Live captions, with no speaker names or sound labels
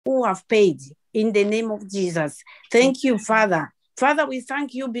who have paid in the name of Jesus. Thank you, Father. Father, we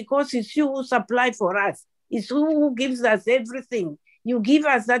thank you because it's you who supply for us. It's you who gives us everything. You give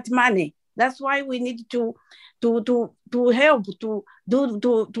us that money. That's why we need to help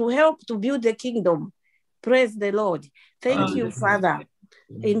to help to build the kingdom. Praise the Lord. Thank you, Father.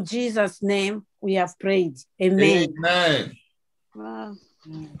 In Jesus' name, we have prayed. Amen. Amen. Wow.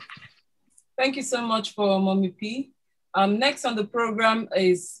 Thank you so much for Mommy P. Next on the program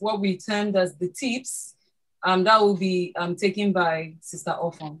is what we termed as the tips. That will be taken by Sister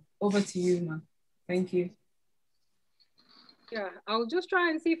Ofon. Over to you, ma'am. Thank you. Yeah, I'll just try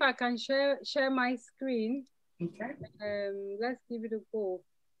and see if I can share my screen. Okay. Let's give it a go.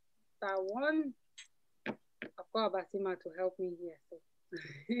 That one. I've got Basima to help me here. So.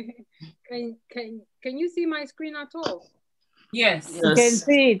 Can you see my screen at all? Yes. You can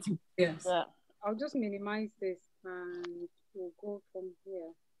see it. Yes. Yeah. I'll just minimize this and we'll go from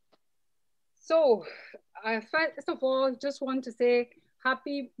here. So, first of all, just want to say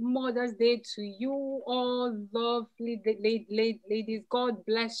Happy Mother's Day to you all, lovely ladies. God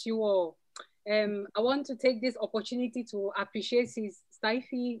bless you all. I want to take this opportunity to appreciate Sis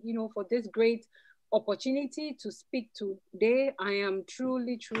Steffi, for this great opportunity to speak today. I am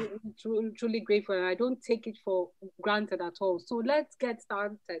truly grateful, and I don't take it for granted at all. So let's get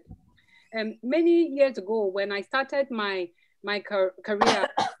started. Many years ago, when I started my career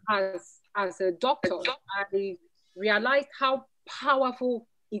as a doctor, I realized how powerful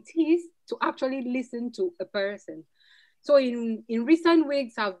it is to actually listen to a person. So in recent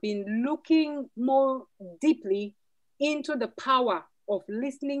weeks, I've been looking more deeply into the power of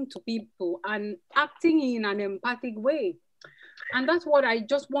listening to people and acting in an empathic way. And that's what I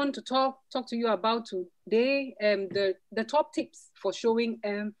just want to talk to you about today, the top tips for showing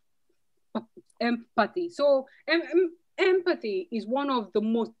empathy. So empathy is one of the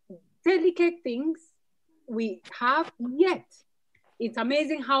most delicate things we have, yet it's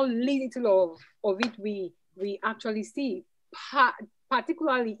amazing how little of it we actually see,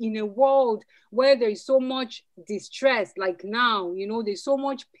 particularly in a world where there is so much distress, like now, there's so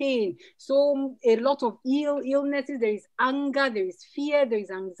much pain, a lot of illnesses, there is anger, there is fear, there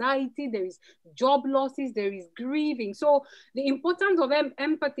is anxiety, there is job losses, there is grieving. So the importance of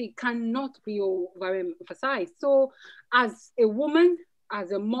empathy cannot be overemphasized. So as a woman,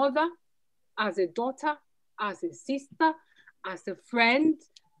 as a mother, as a daughter, as a sister, as a friend,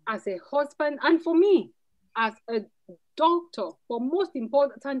 as a husband, and for me, as a doctor, but most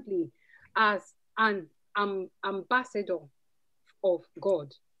importantly, as an ambassador of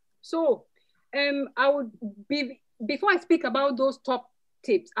God. So I would before I speak about those top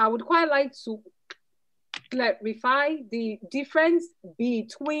tips, I would quite like to clarify the difference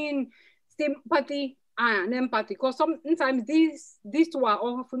between sympathy and empathy, because sometimes these two are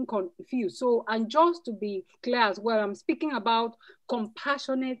often confused. So, and just to be clear as well, I'm speaking about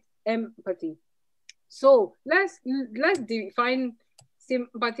compassionate empathy. So let's define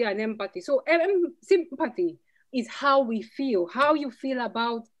sympathy and empathy. So sympathy is how we feel, how you feel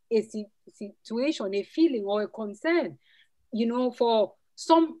about a situation, a feeling or a concern. For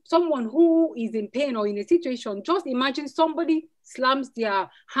someone who is in pain or in a situation, just imagine somebody slams their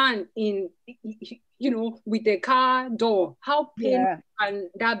hand in, with a car door. How painful can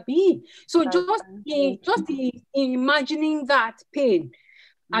that be? So just imagining that pain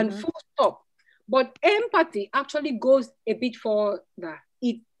and full stop. But empathy actually goes a bit further.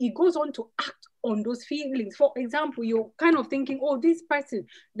 It goes on to act on those feelings. For example, you're kind of thinking, oh, this person,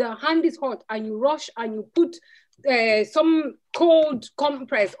 the hand is hot, and you rush and you put some cold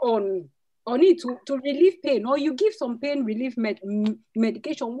compress on it to relieve pain, or you give some pain relief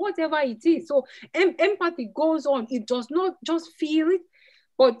medication, whatever it is. So empathy goes on. It does not just feel it,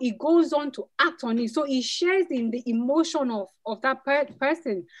 but it goes on to act on it. So it shares in the emotion of that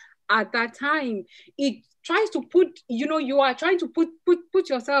person at that time. It tries to put, you are trying to put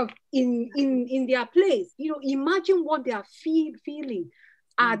yourself in their place. Imagine what they are feeling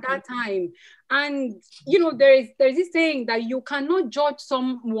at that time. And there's this saying that you cannot judge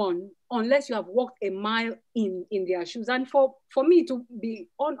someone unless you have walked a mile in their shoes. And for me, to be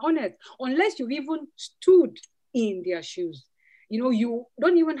honest, unless you've even stood in their shoes, you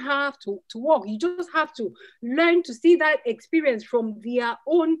don't even have to walk. You just have to learn to see that experience from their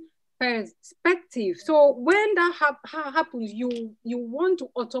own perspective. So when that happens, you want to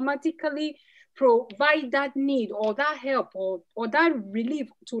automatically provide that need or that help or that relief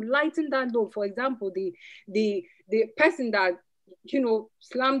to lighten that load. For example, the person that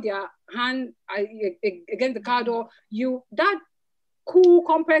slammed their hand against the car door, that cool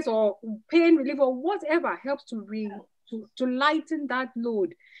compress or pain relief or whatever helps to to lighten that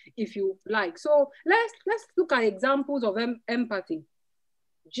load, if you like. So let's look at examples of empathy.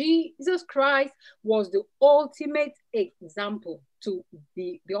 Jesus Christ was the ultimate example, to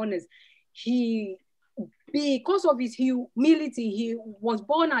be honest. Because of his humility, he was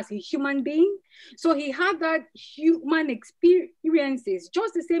born as a human being. So he had that human experiences,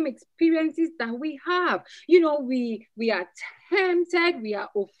 just the same experiences that we have. You know, we are tempted, we are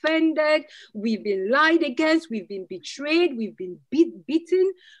offended, we've been lied against, we've been betrayed, we've been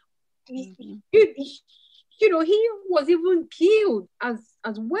beaten. You know, he was even killed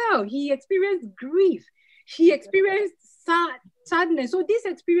as well. He experienced grief. He experienced sadness. So these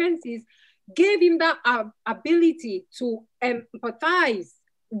experiences gave him that ability to empathize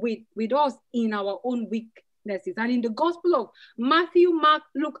with us in our own weaknesses. And in the Gospel of Matthew, Mark,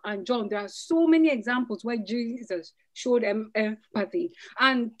 Luke, and John, there are so many examples where Jesus showed empathy.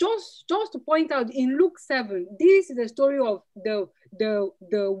 And just to point out, in Luke 7, this is a story of the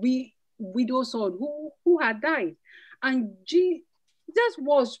widow's son who had died. And Jesus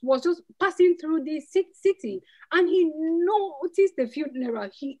was just passing through this city, and he noticed the funeral.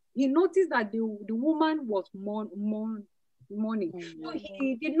 He noticed that the woman was mourning. So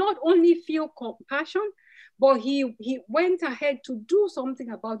he did not only feel compassion, but he went ahead to do something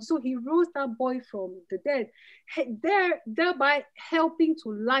about it. So he rose that boy from the dead, thereby helping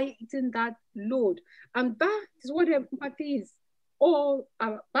to lighten that load. And that is what empathy is all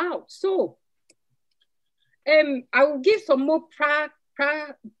about. So I will give some more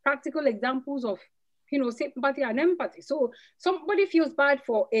practical examples of, you know, sympathy and empathy. So somebody feels bad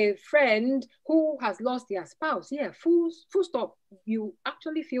for a friend who has lost their spouse. Yeah, full stop. You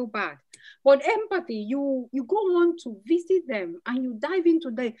actually feel bad. But empathy, you go on to visit them and you dive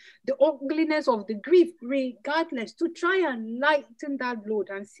into the ugliness of the grief, regardless, to try and lighten that load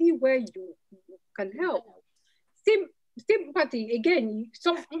and see where you can help. Sympathy, again,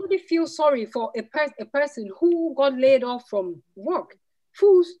 somebody feels sorry for a person who got laid off from work.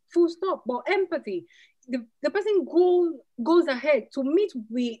 Full stop. But empathy, the person goes ahead to meet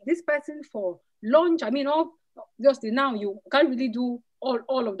with this person for lunch. I mean, obviously now you can't really do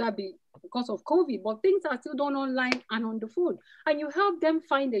all of that because of COVID, but things are still done online and on the phone, and you help them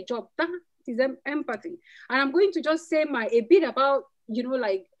find a job. That is empathy. And I'm going to just say a bit about, you know,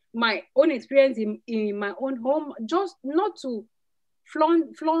 like my own experience in my own home, just not to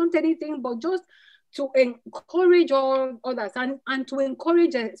flaunt anything, but just to encourage all others and to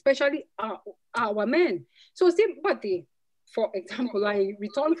encourage especially our men. So sympathy, for example, I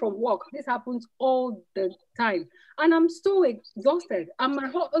return from work. This happens all the time. And I'm so exhausted. And my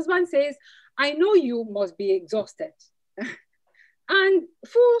husband says, I know you must be exhausted. And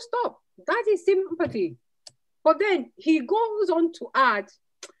full stop. That is sympathy. But then he goes on to add,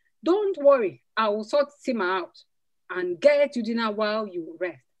 don't worry, I will sort Sima out and get you dinner while you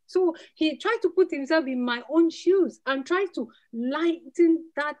rest. So he tried to put himself in my own shoes and tried to lighten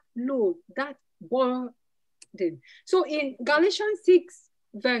that load, that burden. So in Galatians 6,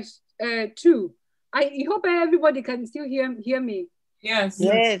 verse 2, I hope everybody can still hear me. Yes.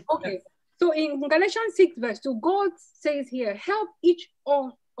 Yes. Okay. So in Galatians 6, verse 2, God says here, help each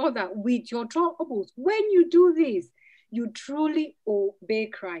other with your troubles. When you do this, you truly obey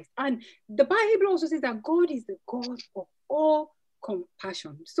Christ. And the Bible also says that God is the God of all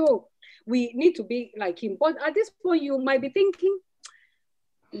compassion. So we need to be like him. But at this point, you might be thinking,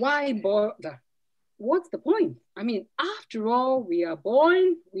 why bother? What's the point? I mean, after all, we are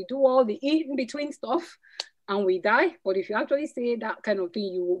born, we do all the in-between stuff, and we die. But if you actually say that kind of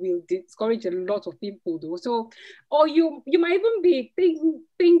thing, you will discourage a lot of people, though. So, or you might even be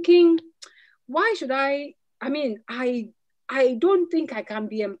thinking, why should I mean, I don't think I can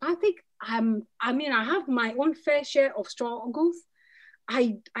be empathic. I have my own fair share of struggles.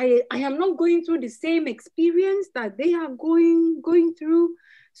 I am not going through the same experience that they are going through.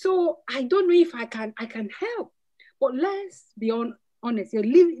 So I don't know if I can help. But let's be honest,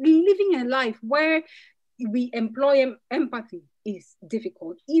 living a life where we employ empathy is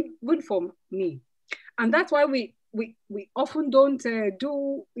difficult, even for me. And that's why we often don't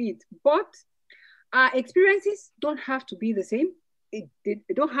do it. But our experiences don't have to be the same. They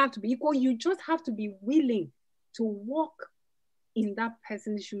don't have to be equal. You just have to be willing to walk in that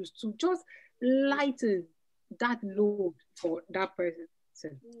person's shoes, to just lighten that load for that person.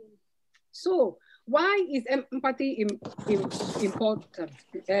 So why is empathy important?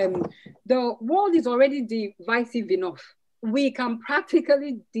 The world is already divisive enough. We can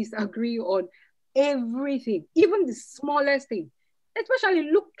practically disagree on everything, even the smallest thing. Especially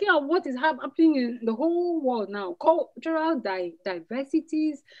looking at what is happening in the whole world now, cultural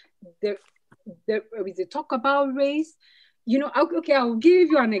diversities, the there is a talk about race. You know, okay, I'll give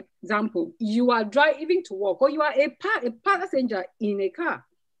you an example. You are driving to work, or you are a passenger in a car,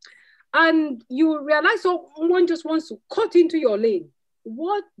 and you realize someone just wants to cut into your lane.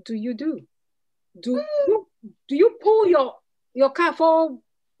 What do you do? Do you pull your car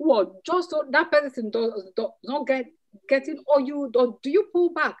forward just so that person does not get in, or do you pull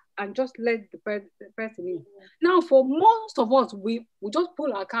back and just let the person in? Now, for most of us, we just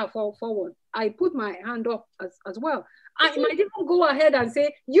pull our car forward. I put my hand up as well. I might even go ahead and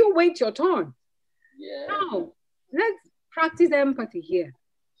say, you wait your turn. Yeah. Now, let's practice empathy here.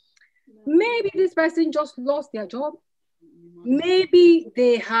 Maybe this person just lost their job. Maybe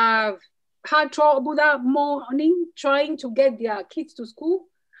they have had trouble that morning trying to get their kids to school,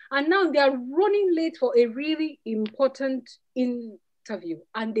 and now they are running late for a really important interview,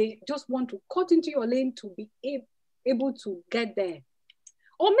 and they just want to cut into your lane to be able to get there.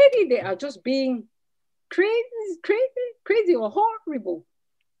 Or maybe they are just being crazy or horrible.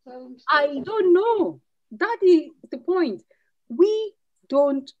 I don't know. That is the point. We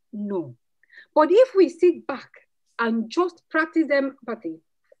don't know. But if we sit back and just practice empathy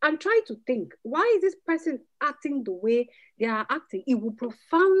and try to think, why is this person acting the way they are acting? It will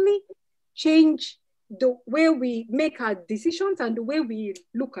profoundly change the way we make our decisions and the way we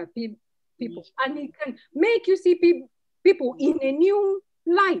look at people. And it can make you see people in a new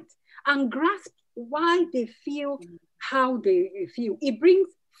light and grasp why they feel how they feel. It brings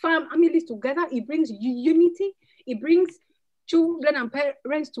families together. It brings unity. It brings children and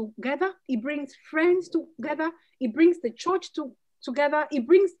parents together. It brings friends together. It brings the church together. It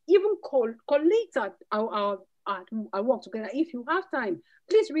brings even colleagues at our work together. If you have time,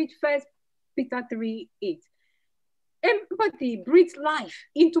 please read 1 Peter 3:8. Empathy breathes life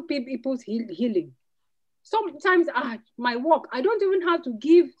into people's healing. Sometimes at my work, I don't even have to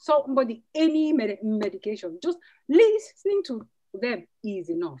give somebody any medication. Just listening to them is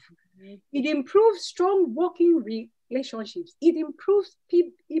enough. It improves strong working relationships. It improves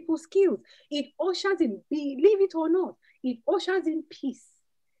people's skills. It ushers in, believe it or not, it ushers in peace,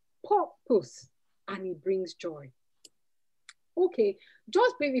 purpose, and it brings joy. Okay,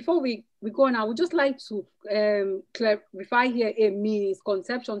 just before we go on, I would just like to clarify here a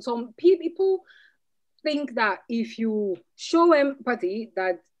misconception. Some people think that if you show empathy,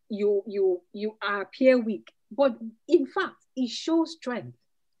 that you appear weak, but in fact, it shows strength.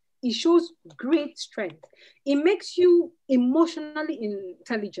 It shows great strength. It makes you emotionally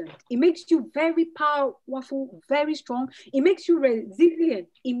intelligent. It makes you very powerful, very strong. It makes you resilient.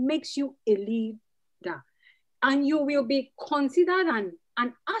 It makes you a leader. And you will be considered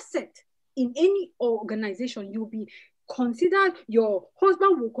an asset in any organization. You'll be considered, your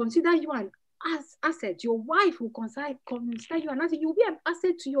husband will consider you an asset. Your wife will consider you an asset. You'll be an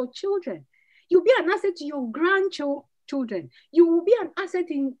asset to your children. You'll be an asset to your grandchildren. You will be an asset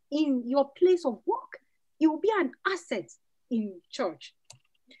in your place of work. You will be an asset in church.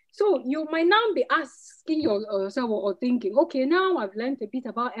 So you might now be asking yourself or thinking, okay, now I've learned a bit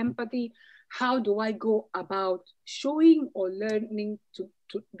about empathy. How do I go about showing or learning to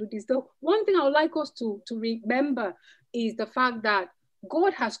do this? So one thing I would like us to remember is the fact that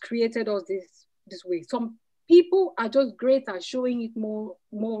God has created us this way. Some people are just great at showing it more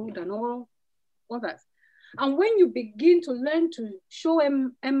than all others. And when you begin to learn to show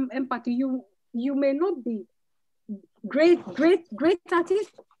empathy, you may not be great at it.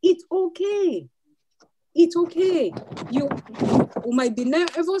 It's okay. It's okay. You might be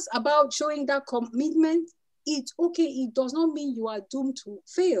nervous about showing that commitment. It's okay. It does not mean you are doomed to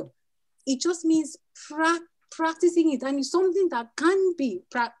fail. It just means practicing it, and it's something that can be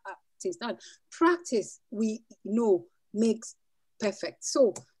practiced. And practice, we know, makes perfect.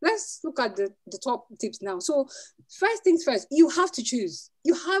 So let's look at the top tips now. So first things first, you have to choose.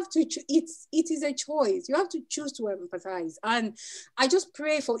 You have to it is a choice. You have to choose to empathize. And I just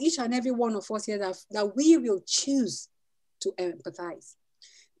pray for each and every one of us here that we will choose to empathize.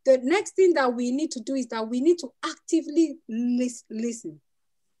 The next thing that we need to do is that we need to actively listen.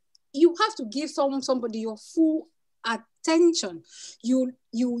 You have to give somebody your full attention. You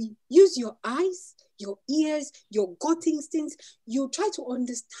use your eyes, your ears, your gut instincts. You try to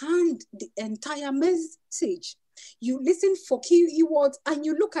understand the entire message. You listen for key words and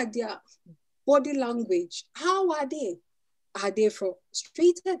you look at their body language. How are they? Are they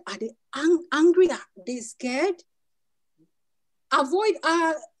frustrated? Are they angry? Are they scared? Avoid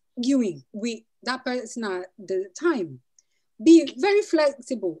arguing with that person at the time. Be very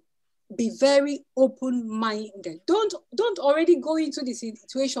flexible. Be very open-minded. Don't already go into the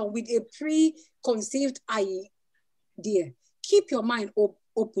situation with a preconceived idea. Keep your mind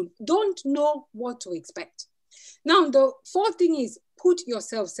open. Don't know what to expect. Now, the fourth thing is put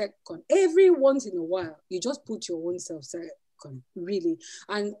yourself second. Every once in a while, you just put your own self second, really.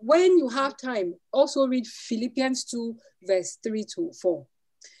 And when you have time, also read Philippians 2, verse 3 to 4.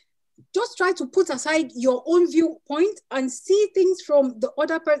 Just try to put aside your own viewpoint and see things from the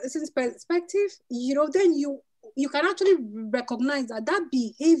other person's perspective. Then you can actually recognize that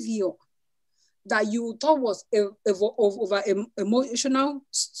behavior that you thought was over emotional,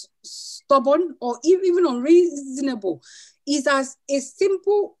 stubborn, or even unreasonable is as a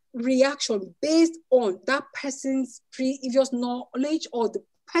simple reaction based on that person's previous knowledge or the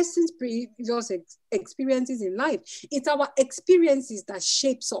person's previous experiences in life. It's our experiences that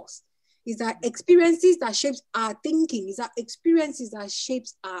shapes us. It's our experiences that shapes our thinking. It's our experiences that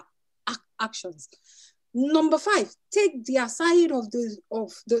shapes our actions. Number 5, take their side of the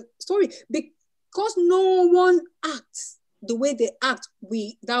story, because no one acts the way they act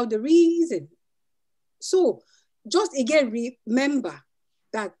without the reason. So just again, remember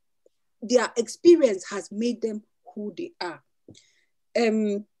that their experience has made them who they are.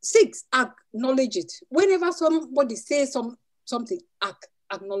 6, acknowledge it. Whenever somebody says something,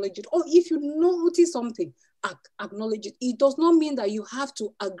 acknowledge it. Or if you notice something, acknowledge it. It does not mean that you have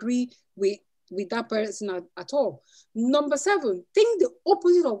to agree with that person at all. Number 7, think the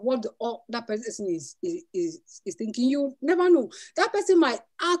opposite of what that person is thinking. You never know. That person might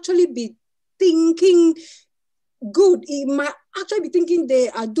actually be thinking good. It might actually be thinking they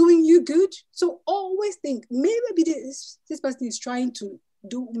are doing you good. So always think, maybe this person is trying to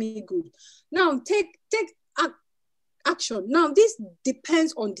do me good. Now take action. Now this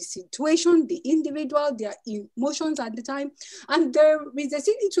depends on the situation, the individual, their emotions at the time. And there is a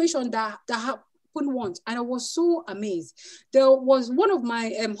situation that happened once, and I was so amazed. There was one of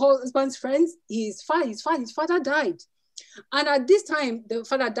my husband's friends. His father died. And at this time, the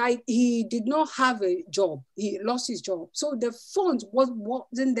father died. He did not have a job. He lost his job. So the funds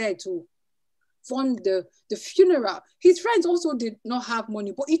wasn't there to fund the funeral. His friends also did not have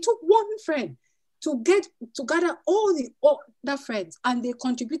money, but it took one friend to gather all the other friends, and they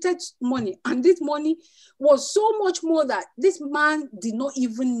contributed money. And this money was so much more that this man did not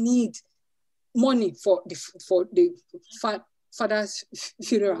even need money for the father's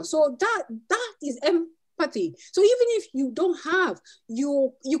funeral. So that is empathy. So even if you don't have,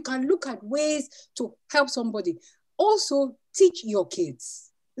 you can look at ways to help somebody. Also, teach your kids.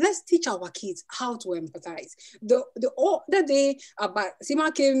 Let's teach our kids how to empathize. The other day,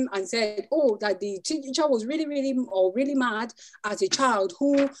 Sima came and said, that the teacher was really mad at a child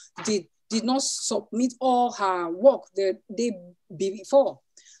who did not submit all her work the day before.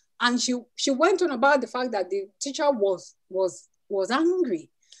 And she went on about the fact that the teacher was angry.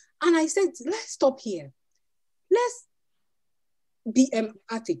 And I said, let's stop here. Let's be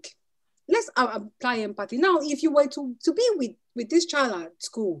empathic. Let's apply empathy. Now, if you were to be with this child at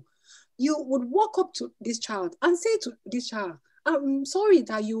school, you would walk up to this child and say to this child, I'm sorry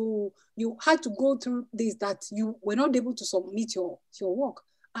that you had to go through this, that you were not able to submit your work.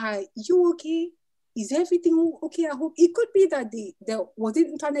 Are you okay? Is everything okay at home? It could be that there was an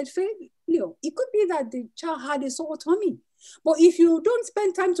internet failure. It could be that the child had a sore tummy. But if you don't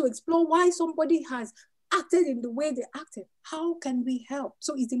spend time to explore why somebody has acted in the way they acted, how can we help?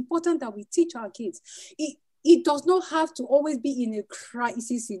 So it's important that we teach our kids. It does not have to always be in a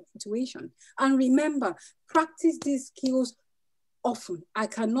crisis situation. And remember, practice these skills often. I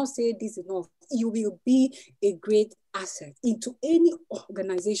cannot say this enough. You will be a great asset into any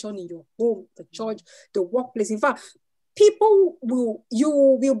organization, in your home, the church, the workplace. In fact, you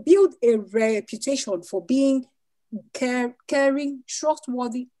will build a reputation for being caring,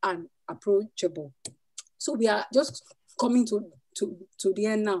 trustworthy, and approachable. So we are just coming to the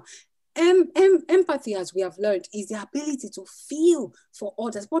end now. Empathy, as we have learned, is the ability to feel for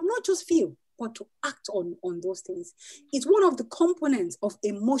others, but not just feel, but to act on those things. It's one of the components of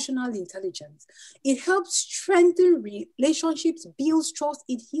emotional intelligence. It helps strengthen relationships, builds trust,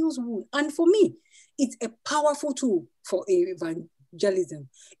 it heals wounds. And for me, it's a powerful tool for evangelism.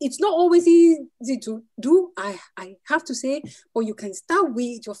 It's not always easy to do, I have to say, but you can start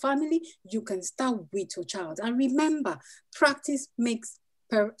with your family, you can start with your child. And remember, practice makes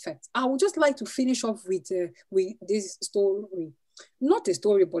perfect. I would just like to finish off with this story. Not a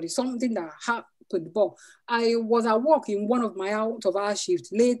story, but it's something that happened. But I was at work in one of my out-of-hours shifts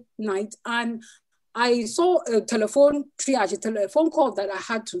late night, and I saw a telephone triage, a telephone call that I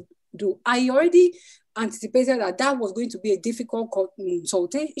had to do. I already anticipated that was going to be a difficult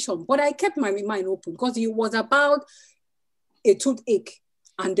consultation, but I kept my mind open because it was about a toothache.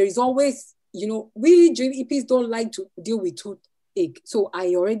 And there is always, we GPs don't like to deal with ache. So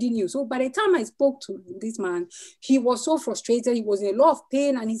I already knew. So by the time I spoke to this man, he was so frustrated. He was in a lot of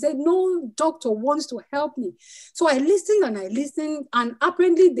pain. And he said, no doctor wants to help me. So I listened. And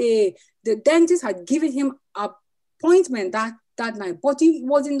apparently the dentist had given him an appointment that night, but he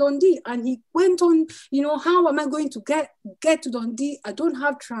was in Dundee. And he went on, how am I going to get to Dundee? I don't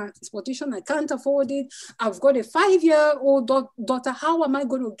have transportation. I can't afford it. I've got a 5-year-old daughter. How am I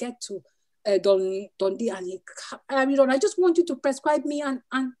going to get to Dundee? And I just want you to prescribe me an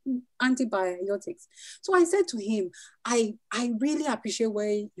antibiotics. So I said to him, I really appreciate where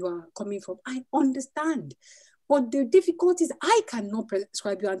you are coming from. I understand. But the difficulty is I cannot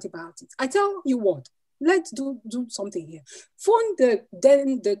prescribe you antibiotics. I tell you what, let's do something here. Phone the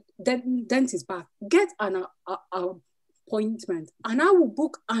dentist back, get an appointment, and I will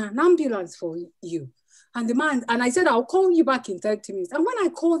book an ambulance for you. And the man, and I said, I'll call you back in 30 minutes. And when I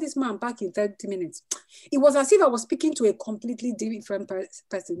called this man back in 30 minutes, it was as if I was speaking to a completely different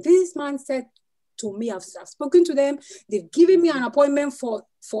person. This man said to me, I've spoken to them. They've given me an appointment for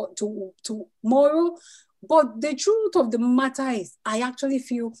tomorrow. But the truth of the matter is, I actually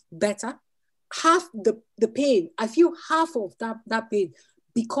feel better. Half the pain, I feel half of that pain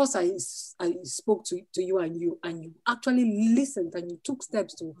because I spoke to you and you actually listened and you took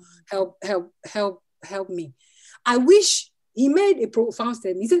steps to help me. I wish he made a profound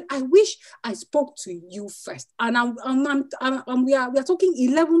statement. He said, I wish I spoke to you first. And we are talking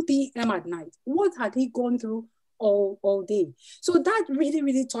 11 p.m. at night. What had he gone through all day? So that really,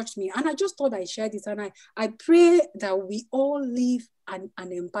 really touched me. And I just thought I'd share this. And I pray that we all live an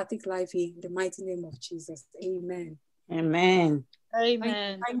empathic life in the mighty name of Jesus. Amen. Amen.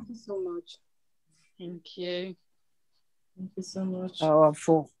 Amen. Thank you so much. Thank you. Thank you so much.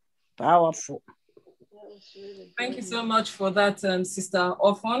 Powerful. Thank you so much for that, Sister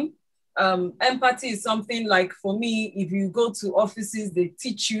Ofon. Empathy is something like, for me, if you go to offices, they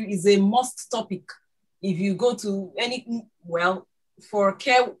teach you, is a must topic. If you go to for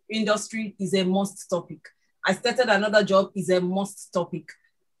care industry, is a must topic. I started another job, is a must topic.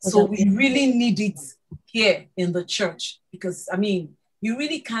 So we really need it here in the church because, you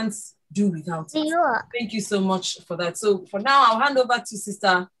really can't do without it. Yeah. Thank you so much for that. So for now, I'll hand over to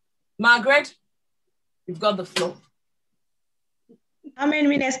Sister Margaret. You've got the floor. How many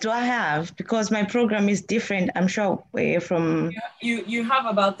minutes do I have? Because my program is different, I'm sure, from... You have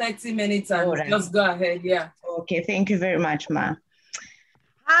about 30 minutes and right. Just go ahead, yeah. Okay, thank you very much, Ma.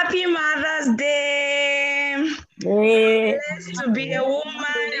 Happy Mother's Day! I'm blessed to be a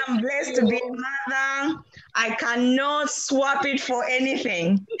woman, I'm blessed to be a mother. I cannot swap it for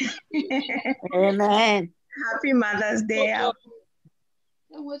anything. Amen. Happy Mother's Day. Yeah,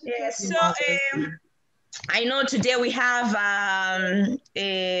 so I know today we have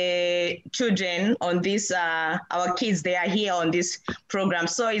children on this, our kids, they are here on this program.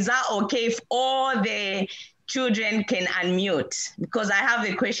 So is that okay if all the children can unmute? Because I have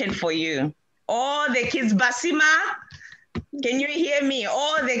a question for you. All the kids, Basima, can you hear me?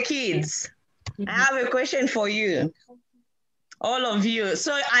 All the kids, I have a question for you. All of you.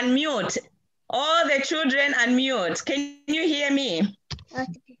 So unmute. All the children unmute. Can you hear me?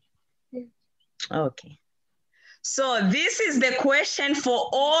 Okay. So this is the question for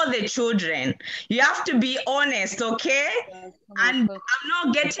all the children. You have to be honest, okay? And I'm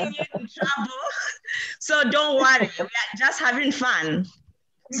not getting you in trouble. So don't worry. We are just having fun.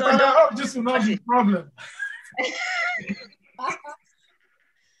 So but I hope this will not be a problem.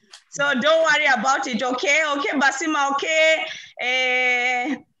 So don't worry about it, okay? Okay, Basima, okay?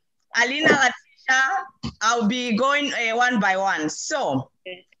 Alina, Latisha, I'll be going one by one. So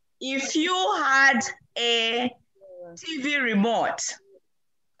if you had a TV remote,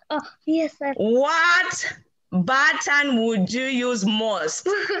 yes, sir. What button would you use most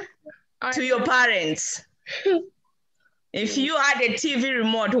to your parents? If you had a TV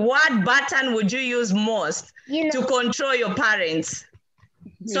remote, what button would you use most to control your parents?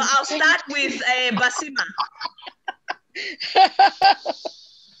 So I'll start with Basima.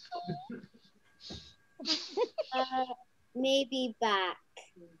 Maybe back.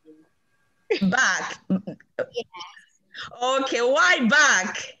 Back? Yes. Okay, why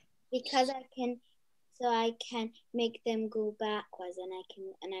back? Because I can make them go backwards, and I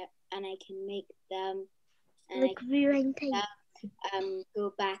can make them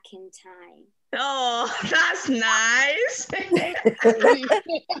go back in time. Oh, that's nice. That's nice.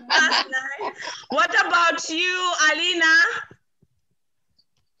 What about you, Alina?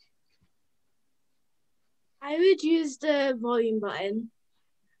 I would use the volume button.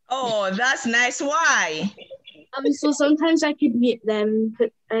 Oh, that's nice. Why? So sometimes I could mute them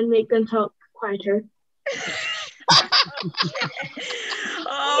and make them talk quieter.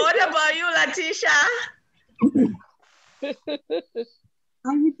 Oh, what about you, Latisha?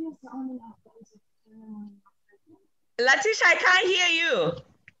 Latisha, I can't hear you.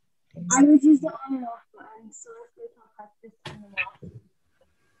 I would use the on and off button, so if they talk like this on and off.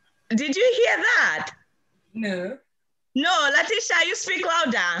 Did you hear that? No. No, Latisha, you speak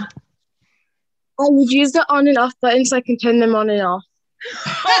louder. I would use the on and off button so I can turn them on and off.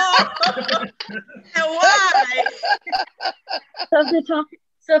 Oh, why?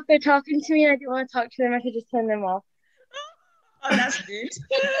 So if they're talking to me and I don't want to talk to them, I could just turn them off. Oh, that's good.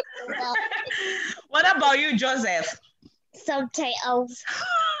 What about you, Joseph? Subtitles.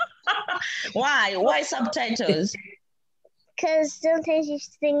 Why? Why subtitles? Because sometimes you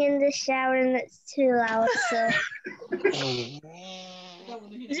sing in the shower and it's too loud. So Did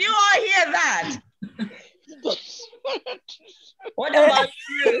you all hear that? What about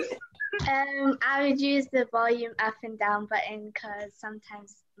you? I would use the volume up and down button because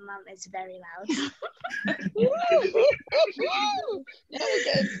sometimes Mum is very loud. So,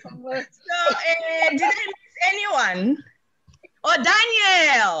 did I miss anyone? Oh,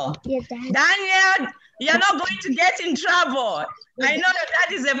 Daniel. yeah, Dad. Daniel, you're not going to get in trouble. I know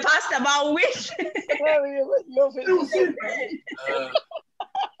that is a pastor, but which?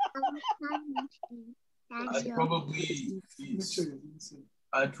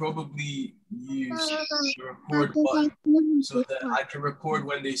 I'd probably use the record button so that I can record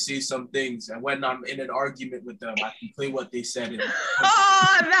when they say some things, and when I'm in an argument with them, I can play what they said.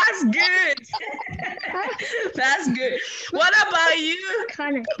 Oh, that's good. That's good. What about you,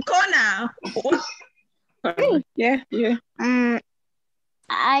 Connor? Yeah.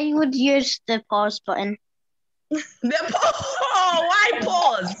 I would use the pause button. Why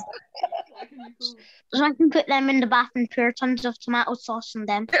pause? So I can put them in the bath and pour tons of tomato sauce on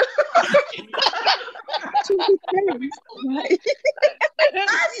them. That's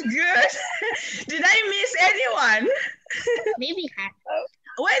good. Did I miss anyone? Maybe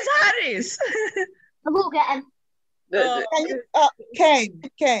Where's Harris? I'll go get him.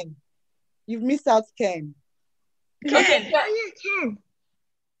 Ken. You've missed out Ken. Ken.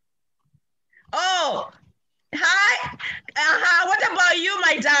 Oh, hi. What about you,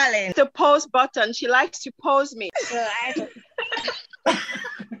 my darling? The pause button. She likes to pause me. So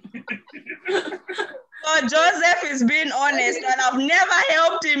Joseph is being honest, and I've never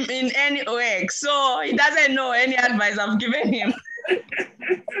helped him in any way, so he doesn't know any advice I've given him.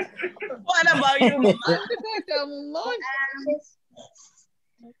 What about you, Mama?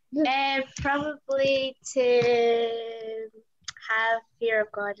 Probably to have fear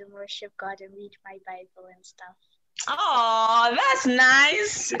of God and worship God and read my Bible and stuff. Oh, that's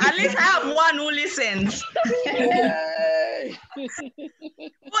nice. At least I have one who listens. Who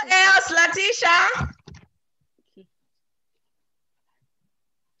else, Latisha?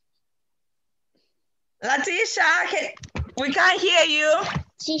 Latisha, we can't hear you.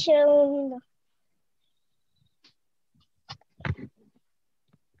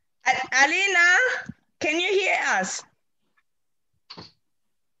 Alina, can you hear us?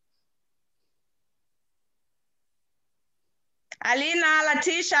 Alina,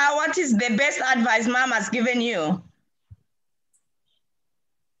 Latisha, what is the best advice Mom has given you?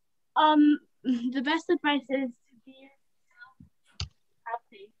 The best advice is to be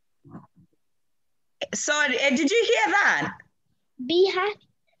happy. Sorry, did you hear that? Be happy.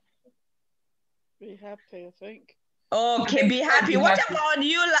 Be happy, I think. Okay, be happy. What about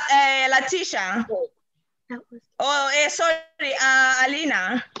you, Latisha? Sorry,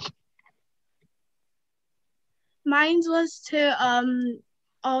 Alina. Mine was to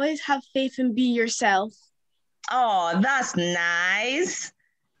always have faith and be yourself. Oh, that's nice.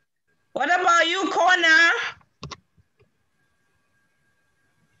 What about you, Connor?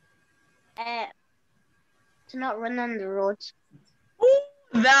 To not run on the roads.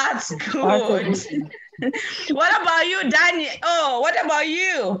 That's good. What about you, Daniel? Oh, what about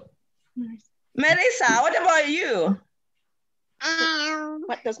you? Melissa, what about you?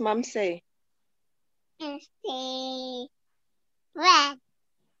 What does Mom say? Okay.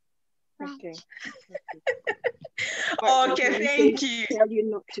 Okay, thank you. Tell you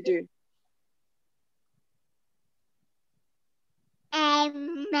not to do.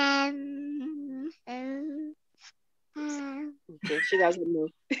 Okay, she doesn't know.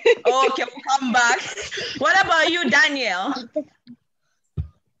 Okay, we'll come back. What about you, Daniel?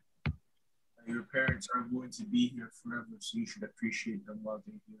 Your parents are going to be here forever, so you should appreciate them while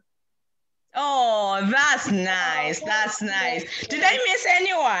they're here. Oh, that's nice. That's nice. Did I miss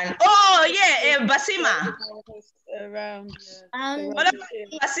anyone? Oh, yeah, Basima. Around. What about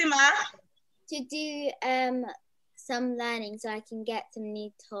Basima? To do some learning so I can get some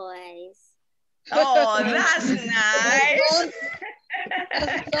new toys. Oh, that's nice.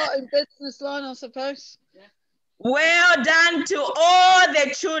 That's starting business line, I suppose. Well done to all the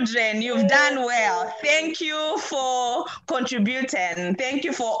children. You've done well. Thank you for contributing. Thank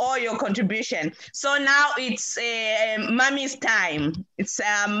you for all your contribution. So now it's mommy's time. It's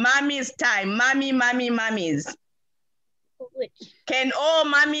mommy's time. Mummies. Can all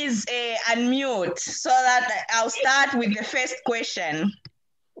mummies unmute so that I'll start with the first question.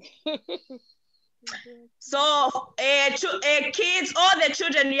 So, kids, all the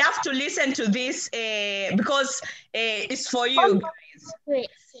children, you have to listen to this because it's for you guys.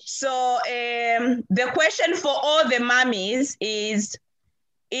 So, the question for all the mummies is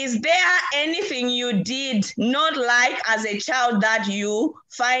there anything you did not like as a child that you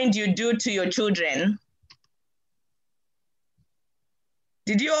find you do to your children?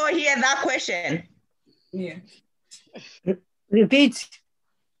 Did you all hear that question? Yeah. Repeat.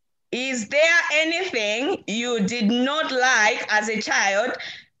 Is there anything you did not like as a child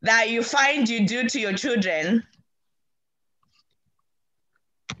that you find you do to your children?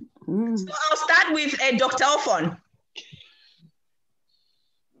 So I'll start with Dr. Ofon.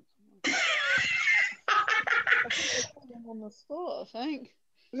 On the spot, I think.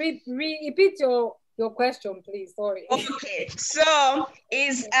 Repeat your question, please. Sorry. Okay, so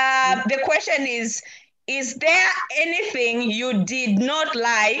the question is there anything you did not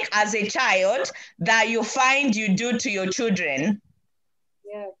like as a child that you find you do to your children?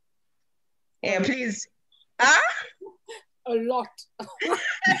 Yeah. Yeah, please. Huh? A lot.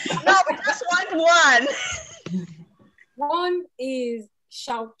 No, but just one. One is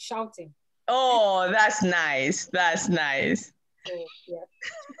shouting. Oh, that's nice. That's nice. Oh, yeah.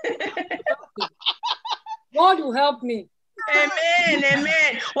 God will help me.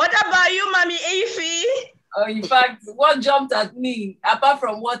 Amen. What about you, Mommy Ify? In fact, what jumped at me, apart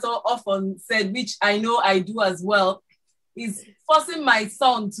from what often said, which I know I do as well, is forcing my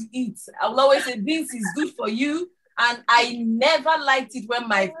son to eat. I will always say, beans is good for you. And I never liked it when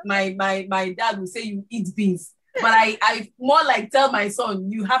my dad would say you eat beans. But I more like tell my son,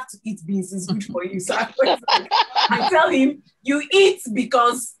 you have to eat beans, it's good for you. So I tell him, you eat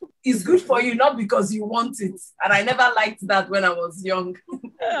because it's good for you, not because you want it. And I never liked that when I was young.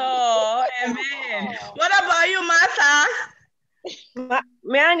 Oh, amen. What about you, Martha?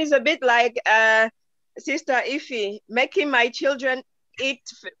 Mine is a bit like Sister Ify, making my children eat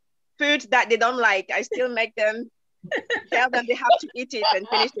food that they don't like. I still make them, tell them they have to eat it and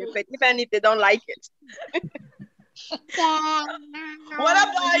finish their food, even if they don't like it. What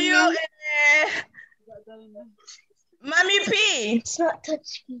about you, Mommy P? It's not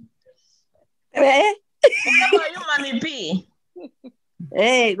touching. What about you, Mommy P?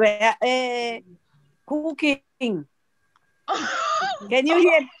 Cooking. Can you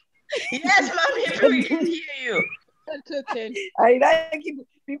hear? Yes, Mommy P, we can hear you. Cooking. I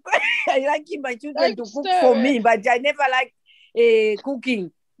like my children to cook for me, but I never like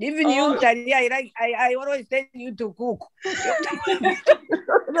cooking. Even you, Tanya, I always tell you to cook.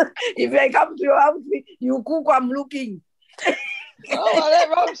 If I come to your house, you cook, I'm looking. Oh, that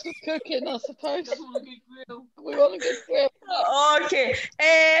rhymes with cooking, I suppose. We want a good grill. Okay.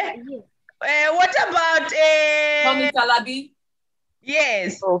 What about Mommy Talabi?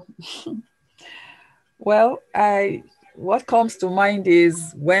 Yes. Oh. Well, what comes to mind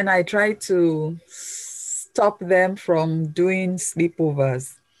is when I try to stop them from doing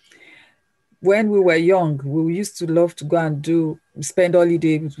sleepovers. When we were young, we used to love to go and spend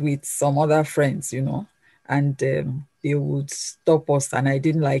holidays with some other friends, and they would stop us, and I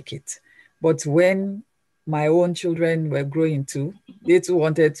didn't like it. But when my own children were growing too, they too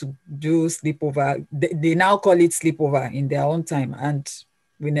wanted to do sleepover. They now call it sleepover in their own time, and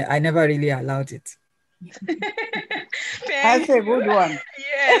I never really allowed it. That's a good one.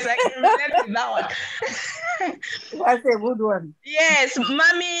 Yes, I can relate to that one. That's a good one. Yes,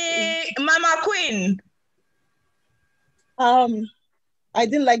 Mama Queen. I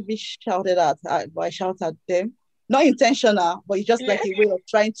didn't like being shouted at, but I shout at them. Not intentional, but it's just like a way of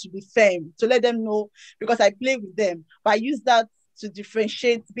trying to be firm, to let them know, because I play with them. But I use that to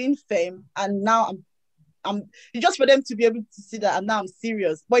differentiate being firm, and now it's just for them to be able to see that now I'm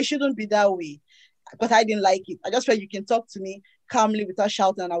serious. But it shouldn't be that way, because I didn't like it. I just felt you can talk to me calmly without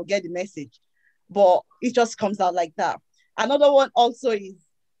shouting and I'll get the message. But it just comes out like that. Another one also is,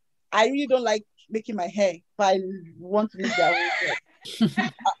 I really don't like making my hair, but I want to make their own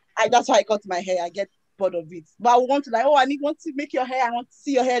hair. That's why I cut my hair. I get bored of it. But I want to want to make your hair. I want to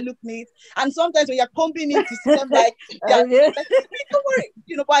see your hair look neat. And sometimes when you're combing it, you see them like, don't worry,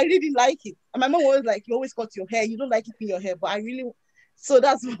 but I really like it. And my mom was like, you always cut your hair. You don't like it in your hair, but I really. So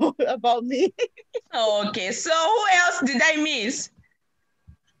that's about me. Okay, so who else did I miss?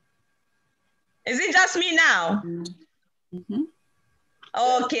 Is it just me now? Mm-hmm.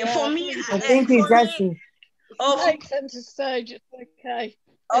 Okay, for me, I think it's just you. Take center stage. It's okay.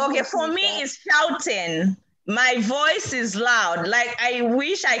 Okay, for me, it's shouting. My voice is loud. Like, I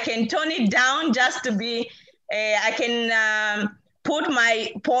wish I can tone it down just to be, I can put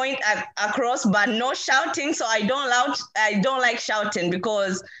my point across, but no shouting. So I don't like shouting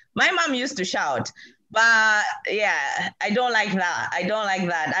because my mom used to shout. But yeah, I don't like that. I don't like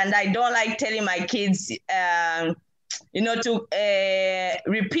that. And I don't like telling my kids, to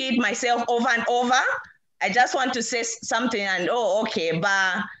repeat myself over and over. I just want to say something and, okay.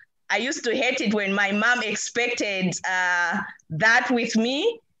 But I used to hate it when my mom expected that with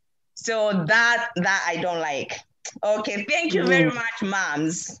me. So that I don't like. Okay, thank you very much,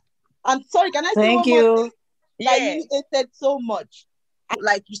 moms. I'm sorry, can I say thank one you. more thing? Yeah. You hated so much.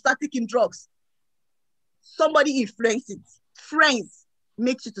 Like you start taking drugs. Somebody influences it. Friends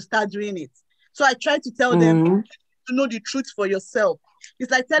makes you to start doing it. So I try to tell them to know the truth for yourself.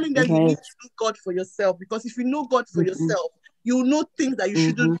 It's like telling them you need to know God for yourself, because if you know God for yourself, you know things that you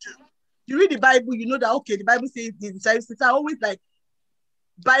shouldn't do. You read the Bible, you know that, okay, the Bible says this. I always like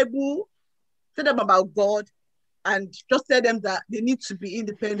Bible, tell them about God, and just tell them that they need to be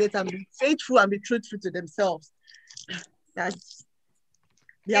independent and be faithful and be truthful to themselves. That's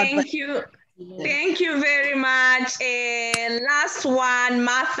the advice. Thank you. Thank you very much. Last one,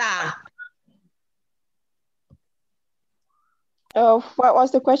 Martha. What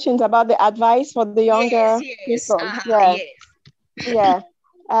was the questions about the advice for the younger people? Yes. Yeah.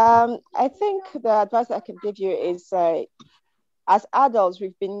 I think the advice I can give you is, as adults,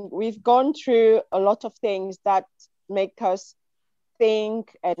 we've gone through a lot of things that make us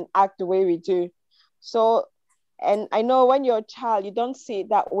think and act the way we do. So, and I know when you're a child, you don't see it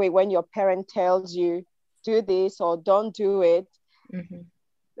that way when your parent tells you, do this or don't do it.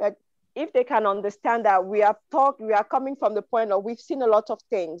 But if they can understand that we are coming from the point of we've seen a lot of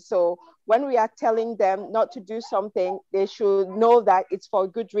things. So when we are telling them not to do something, they should know that it's for a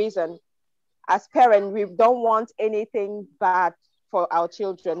good reason. As parents, we don't want anything bad for our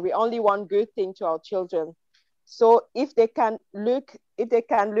children. We only want good things to our children. So if they can look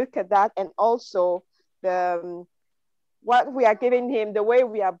at that, and also what we are giving him, the way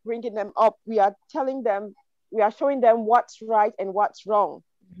we are bringing them up, we are showing them what's right and what's wrong.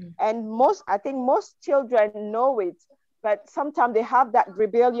 And I think most children know it, but sometimes they have that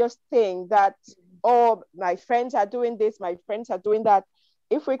rebellious thing that, oh, my friends are doing this, my friends are doing that.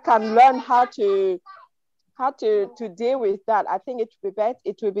 If we can learn how to deal with that, I think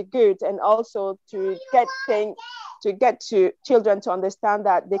it will be good. And also to get children to understand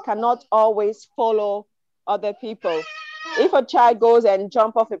that they cannot always follow other people. If a child goes and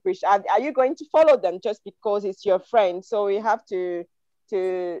jump off a bridge, are you going to follow them just because it's your friend? So we have to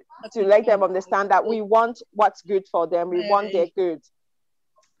let them understand that we want what's good for them. We want their good.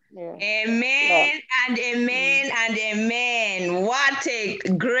 Yeah. Amen and amen and amen. What a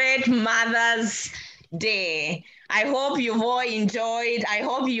great Mother's Day. I hope you've all enjoyed. I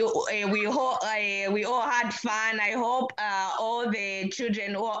hope we all had fun. I hope all the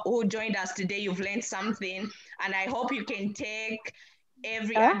children who joined us today, you've learned something. And I hope you can take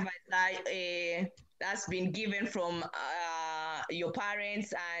every advice that's been given from your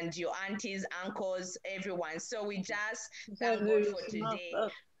parents and your aunties, uncles, everyone. So we just thank God for today.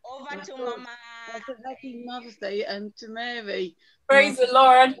 Over to Mama. Happy Mother's Day, and to Mary. Praise the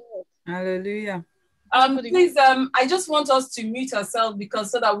Lord. Hallelujah. Please, I just want us to mute ourselves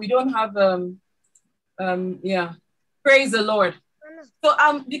so that we don't have praise the Lord.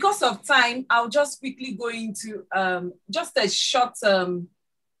 So because of time, I'll just quickly go into just a short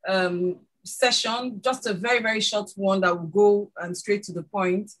session, just a very, very short one that will go straight to the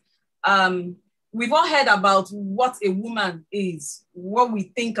point. We've all heard about what a woman is, what we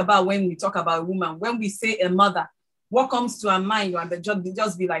think about when we talk about a woman. When we say a mother, what comes to our mind? You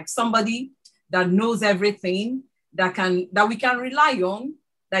just be like somebody that knows everything, that we can rely on,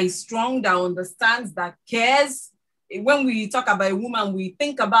 that is strong, that understands, that cares. When we talk about a woman, we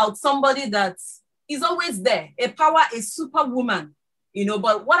think about somebody that is always there, a superwoman,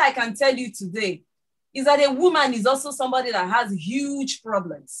 But what I can tell you today is that a woman is also somebody that has huge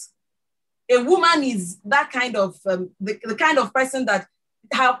problems. A woman is that kind of, the kind of person that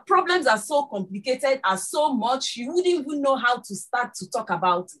her problems are so complicated, are so much, you wouldn't even know how to start to talk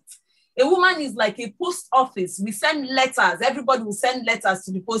about it. A woman is like a post office. We send letters. Everybody will send letters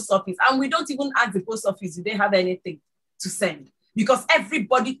to the post office. And we don't even ask the post office if they have anything to send, because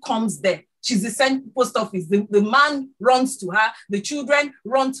everybody comes there. She's the post office. The man runs to her. The children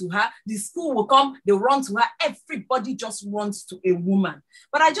run to her. The school will come. They'll run to her. Everybody just runs to a woman.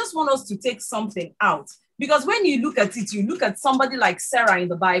 But I just want us to take something out, because when you look at it, you look at somebody like Sarah in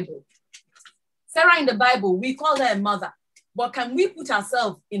the Bible. Sarah in the Bible, we call her a mother. But can we put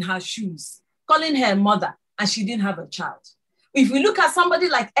ourselves in her shoes, calling her a mother, and she didn't have a child? If we look at somebody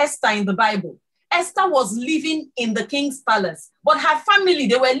like Esther in the Bible, Esther was living in the king's palace, but her family,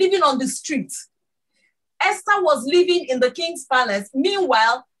 they were living on the street. Esther was living in the king's palace.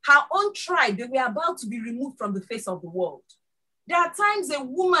 Meanwhile, her own tribe, they were about to be removed from the face of the world. There are times a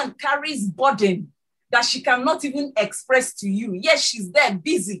woman carries burden that she cannot even express to you. Yes, she's there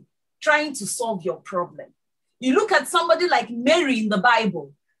busy trying to solve your problem. You look at somebody like Mary in the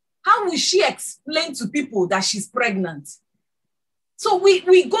Bible. How will she explain to people that she's pregnant? So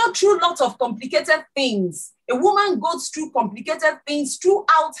we go through lots of complicated things. A woman goes through complicated things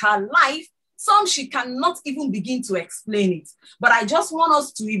throughout her life. Some she cannot even begin to explain it. But I just want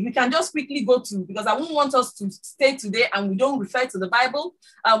us to, if we can just quickly go to, because I won't want us to stay today and we don't refer to the Bible,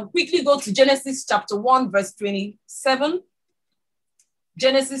 quickly go to Genesis chapter 1, verse 27.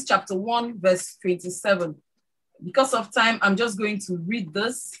 Genesis chapter 1, verse 27. Because of time, I'm just going to read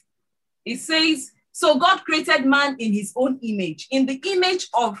this. It says, so God created man in his own image. In the image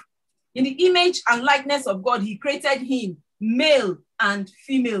and likeness of God, he created him, male and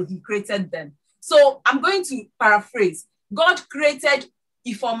female, he created them. So I'm going to paraphrase. God created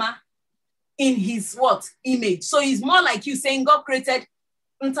Ifoma in his what? Image. So he's more like you saying God created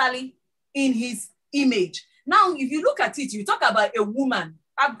Ntali in his image. Now, if you look at it, you talk about a woman.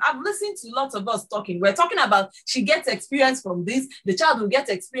 I've listened to lots of us talking. We're talking about she gets experience from this. The child will get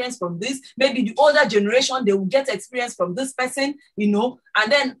experience from this. Maybe the older generation, they will get experience from this person, you know.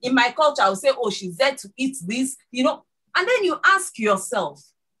 And then in my culture, I will say, oh, she's there to eat this, you know. And then you ask yourself,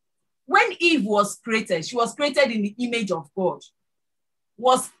 when Eve was created, she was created in the image of God.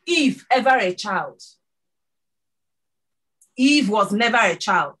 Was Eve ever a child? Eve was never a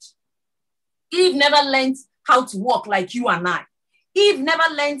child. Eve never learned how to walk like you and I. Eve never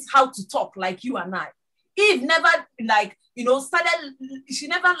learned how to talk like you and I. Eve never she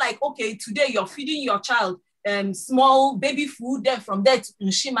never okay, today you're feeding your child small baby food, then from there to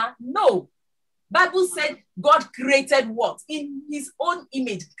Nshima. No. Bible said God created what? In his own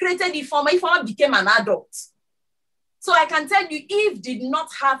image. Created Ifoma. Ifoma became an adult. So I can tell you, Eve did not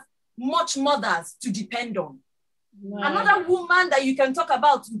have much mothers to depend on. Wow. Another woman that you can talk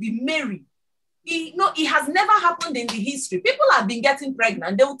about would be Mary. It has never happened in the history. People have been getting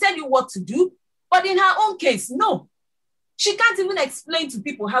pregnant. They will tell you what to do. But in her own case, no. She can't even explain to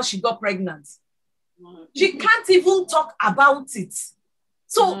people how she got pregnant. She can't even talk about it.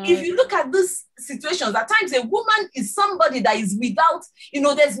 So if you look at these situations, at times a woman is somebody that is without,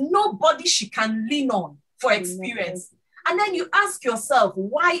 there's nobody she can lean on for experience. And then you ask yourself,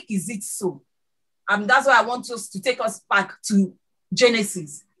 why is it so? That's why I want us to take us back to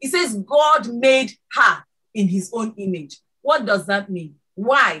Genesis. It says God made her in his own image. What does that mean?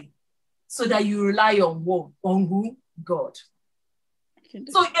 Why? So that you rely on what? On who? God.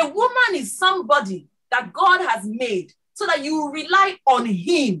 So a woman is somebody that God has made so that you rely on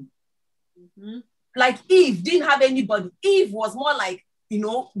him. Mm-hmm. Like Eve didn't have anybody. Eve was more like,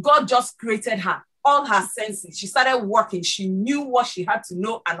 God just created her. All her senses. She started working. She knew what she had to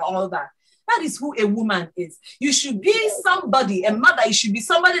know and all that. That is who a woman is. You should be somebody, a mother, you should be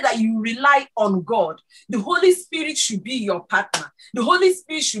somebody that you rely on God. The Holy Spirit should be your partner. The Holy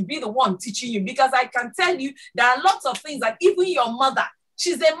Spirit should be the one teaching you, because I can tell you there are lots of things that even your mother,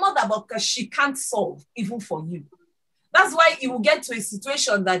 she's a mother, but she can't solve even for you. That's why you will get to a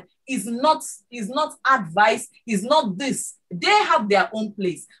situation that is not advice, is not this. They have their own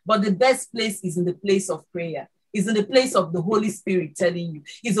place, but the best place is in the place of prayer. Is in the place of the Holy Spirit telling you.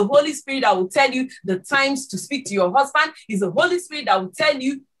 It's the Holy Spirit that will tell you the times to speak to your husband. It's the Holy Spirit that will tell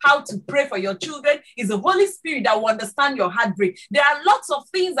you how to pray for your children. It's the Holy Spirit that will understand your heartbreak. There are lots of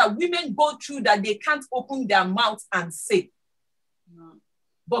things that women go through that they can't open their mouth and say.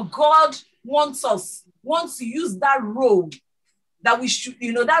 But God wants to use that role that we should,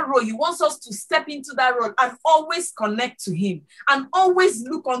 that role. He wants us to step into that role and always connect to him and always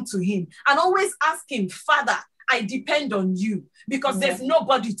look unto him and always ask him, Father, I depend on you because there's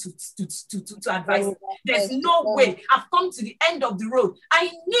nobody to advise me. There's no way. I've come to the end of the road.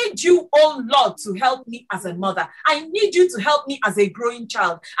 I need you, oh Lord, to help me as a mother. I need you to help me as a growing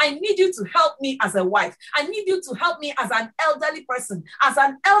child. I need you to help me as a wife. I need you to help me as an elderly person. As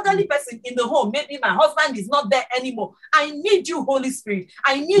an elderly person in the home, maybe my husband is not there anymore. I need you, Holy Spirit.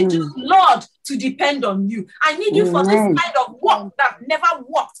 I need you, Lord, to depend on you. I need you for this kind of work that never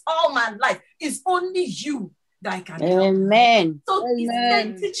worked all my life. It's only you that I can help. Amen. So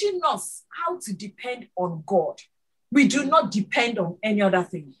it's teaching us how to depend on God. We do not depend on any other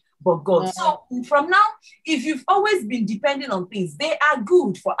thing but God. So from now, if you've always been depending on things, they are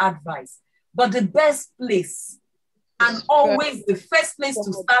good for advice. But the best place and always the first place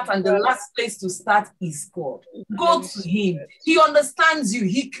to start and the last place to start is God. Go to him. He understands you.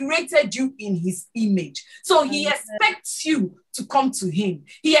 He created you in his image. So he expects you to come to him.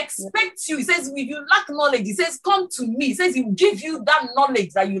 He expects you. He says, if you lack knowledge, he says, come to me. He says, he will give you that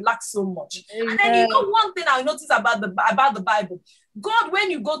knowledge that you lack so much. And then you know one thing I noticed about the Bible, God, when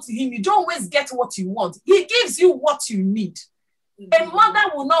you go to him, you don't always get what you want. He gives you what you need. A mother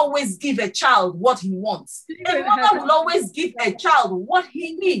will not always give a child what he wants. A mother will always give a child what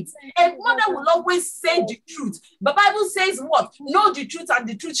he needs. A mother will always say the truth. The Bible says what? Know the truth and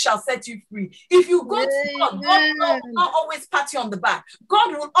the truth shall set you free. If you go to God, God will not always pat you on the back.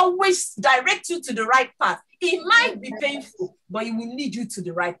 God will always direct you to the right path. It might be painful, but he will lead you to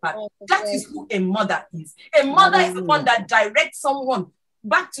the right path. That is who a mother is. A mother is the one that directs someone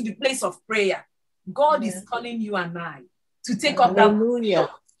back to the place of prayer. God is calling you and I to take up that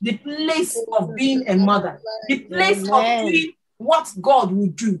the place of being a mother, the place of doing what God will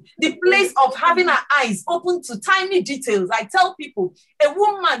do, the place of having our eyes open to tiny details. I tell people, a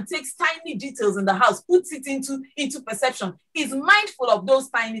woman takes tiny details in the house, puts it into perception, is mindful of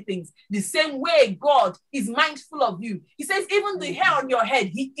those tiny things. The same way God is mindful of you. He says, even the hair on your head,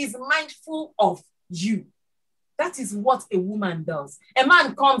 he is mindful of you. That is what a woman does. A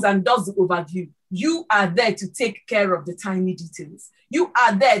man comes and does the overview. You are there to take care of the tiny details. You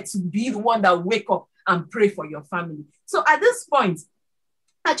are there to be the one that wake up and pray for your family. So at this point,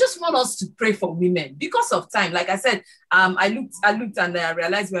 I just want us to pray for women because of time. Like I said, I looked and I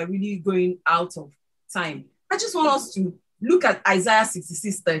realized we're really going out of time. I just want us to look at Isaiah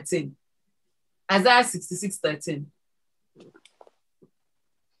 66:13. Isaiah 66:13.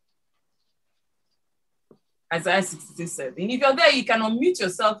 Isaiah 66:13. If you're there, you can unmute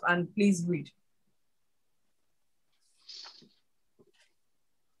yourself and please read.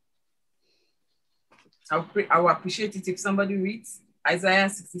 I will appreciate it if somebody reads Isaiah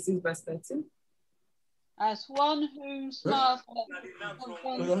 66:13. As one whom smiles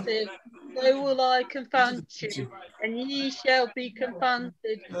confronted, so will I confound you, and ye shall be confounded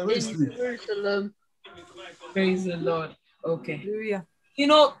in Jerusalem. Praise the Lord. Okay. You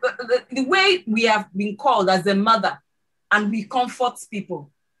know, the way we have been called as a mother and we comfort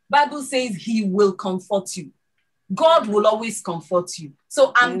people, Bible says he will comfort you. God will always comfort you.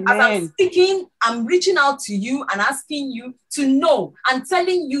 So as I'm speaking, I'm reaching out to you and asking you to know and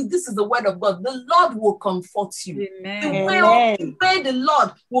telling you this is the word of God. The Lord will comfort you. The way the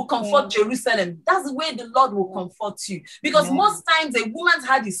Lord will comfort Jerusalem, that's the way the Lord will comfort you. Because most times a woman's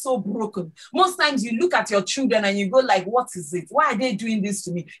heart is so broken. Most times you look at your children and you go like, what is it? Why are they doing this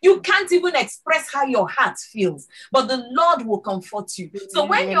to me? You can't even express how your heart feels. But the Lord will comfort you. So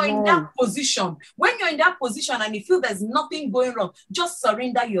when you're in that position, and you feel there's nothing going wrong, just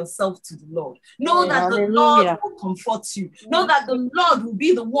surrender yourself to the Lord. Know that the Lord will comfort you. Know that the Lord will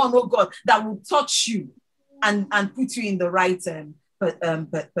be the one, oh God, that will touch you and put you in the right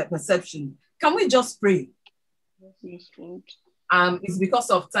perception. Can we just pray? It's because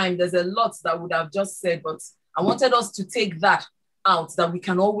of time. There's a lot that I would have just said, but I wanted us to take that out, that we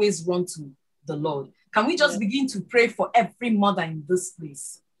can always run to the Lord. Can we just begin to pray for every mother in this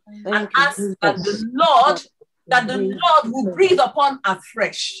place and ask that the Lord will breathe upon us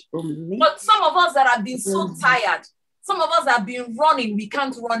fresh. But some of us that have been so tired, some of us have been running, we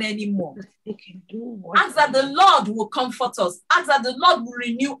can't run anymore. Ask that the Lord will comfort us. Ask that the Lord will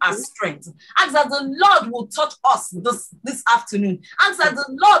renew our strength. Ask that the Lord will touch us this afternoon. Ask that the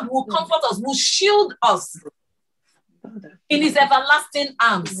Lord will comfort us, will shield us in his everlasting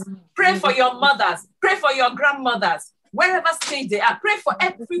arms. Pray for your mothers. Pray for your grandmothers. Wherever stage they are. Pray for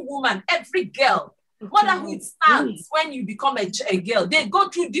every woman, every girl. Motherhood starts when you become a girl. They go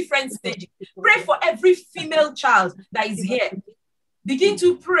through different stages. Pray for every female child that is here. Begin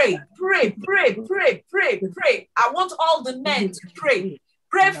to pray. I want all the men to pray.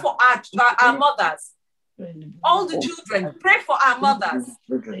 Pray for our mothers. All the children, pray for our mothers.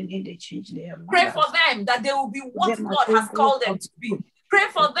 Children need to change their Pray for them that they will be what God has called them to be. Pray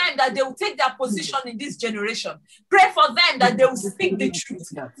for them that they will take their position in this generation. Pray for them that they will speak the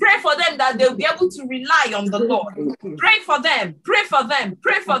truth. Pray for them that they will be able to rely on the Lord. Pray for them. Pray for them.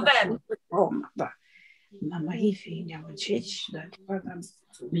 Pray for them. Mama, if in our church, that Father,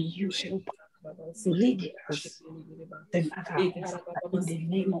 may you help lead us. In the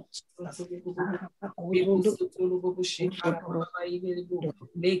name of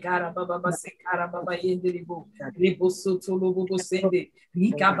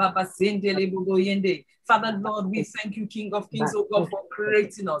Father, Lord, we thank you, King of Kings, oh God, for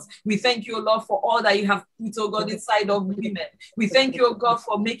creating us. We thank you, Lord, for all that you have put, oh God, inside of women. We thank you, oh God,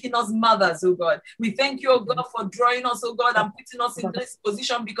 for making us mothers, oh God. We thank you, oh God, for drawing us, oh God, and putting us in this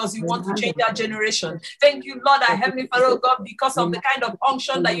position because you want to change our generation. Thank you, Lord, our Heavenly Father, oh God, because of the kind of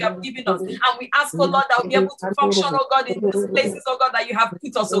unction that you have given us. And we ask, oh Lord, that we'll be able to function, oh God, in these places, oh God, that you have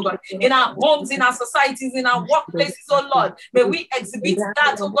put us, oh God, in our homes, in our societies, in our workplaces, oh Lord. May we exhibit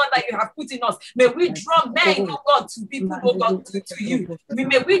that, oh God, that you have put in us. May we draw men, oh God, to people, oh God, to you.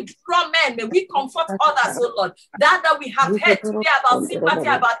 May we draw men, may we comfort others, oh Lord. That we have heard today about sympathy,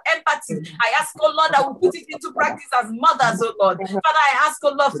 about empathy. I ask, oh Lord, that we put it into practice as mothers, oh Lord. Father, I ask,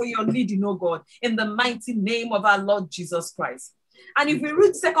 oh Lord, for your leading, oh God, in the mighty name of our Lord Jesus Christ. And if we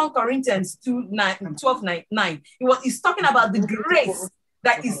read 2 Corinthians 12:9, it's talking about the grace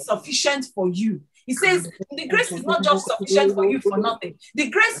that is sufficient for you. He says, the grace is not just sufficient for you for nothing. The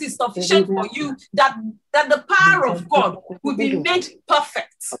grace is sufficient for you that the power of God will be made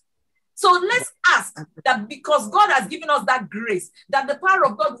perfect. So let's ask that because God has given us that grace, that the power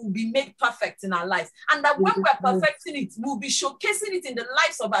of God will be made perfect in our lives. And that when we're perfecting it, we'll be showcasing it in the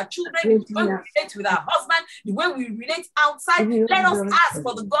lives of our children, when we relate with our husband, when we relate outside. Let us ask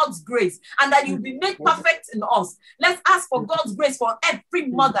for the God's grace and that you'll be made perfect in us. Let's ask for God's grace for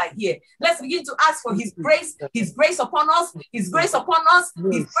every mother here. Let's begin to ask for his grace upon us, his grace upon us,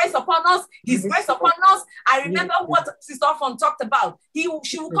 his grace upon us, his grace upon us. I remember what Sister Often talked about. She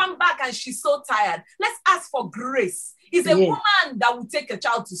will come back and she's so tired. Let's ask for grace. Is a woman that will take a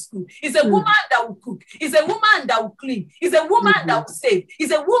child to school. Is a woman that will cook. Is a woman that will clean. Is a woman that will save.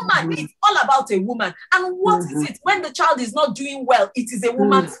 Is a woman. It's all about a woman. And what is it when the child is not doing well? It is a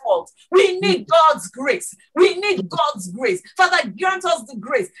woman's fault. We need God's grace. We need God's grace. Father, grant us the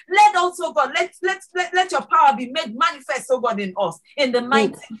grace. Let also God, let your power be made manifest, oh God, in us. In the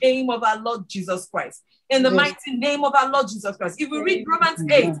mighty name of our Lord Jesus Christ. In the mighty name of our Lord Jesus Christ. If we read Romans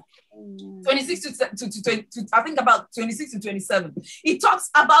 8, 26 to I think about 26 to 27, it talks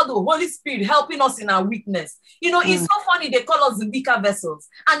about the Holy Spirit helping us in our weakness. You know, it's so funny they call us the weaker vessels,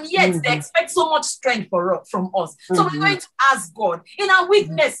 and yet they expect so much strength from us. So we're going to ask God, in our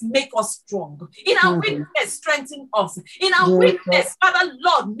weakness, make us strong. In our weakness, strengthen us. In our weakness, Father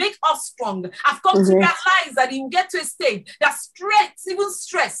Lord, make us strong. I've come to realize that you get to a stage that stress, even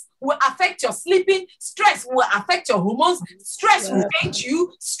stress, will affect your sleeping. Stress will affect your hormones. Stress will paint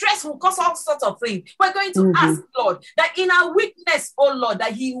you. Stress will cause all sorts of things. We're going to ask, Lord, that in our weakness, oh Lord,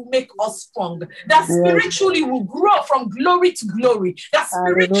 that he will make us strong. That spiritually will grow from glory to glory. That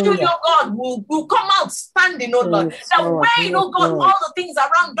spiritually, oh God, will come out standing, oh Lord. That weighing, oh God, all the things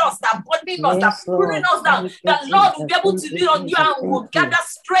around us, that burdening us, that pulling us down, that Lord will be able to lean on you and will gather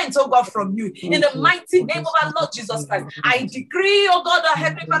strength, oh God, from you. In the mighty name of our Lord Jesus Christ, I decree, oh God, our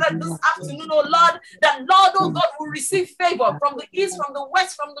Heavenly Father, this afternoon, oh Lord, that Lord, oh God, will receive favor from the east, from the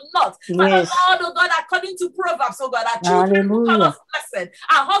west, from the north. Father, Lord, oh God, according to Proverbs, oh God, our children will call us blessed.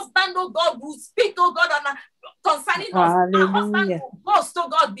 Our husband, oh God, will speak, oh God, and concerning us. Our husband will boast, oh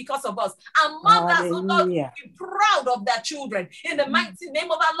God, because of us. Our mothers, oh God, will be proud of their children. In the mighty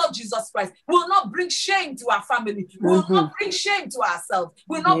name of our Lord Jesus Christ, we will not bring shame to our family. We will not bring shame to ourselves.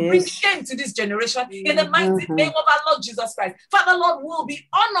 We will not bring shame to this generation. In the mighty name of our Lord Jesus Christ, Father, Lord, we will be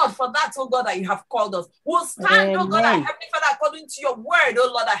honored for that, oh God, that you have called us. We'll stand, oh God, our Heavenly Father, according to your word, oh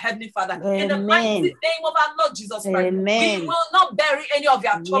Lord, our Heavenly Father. In the mighty name of our Lord Jesus Christ, we will not bury any of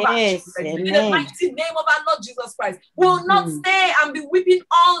your children. In the mighty name of our Lord Jesus Christ, we will not stay and be weeping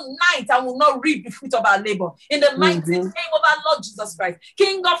all night and will not reap the fruit of our labor. In the mighty name of our Lord Jesus Christ,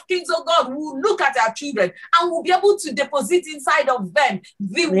 King of Kings, oh God, we will look at our children and we'll be able to deposit inside of them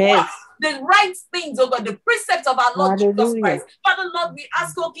the worth the right things, oh God, the precepts of our Lord Jesus Hallelujah. Christ. Father, Lord, we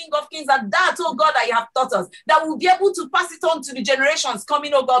ask, oh King of Kings, and that, oh God, that you have taught us, that we'll be able to pass it on to the generations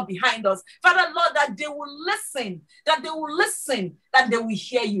coming, oh God, behind us. Father, Lord, that they will listen, that they will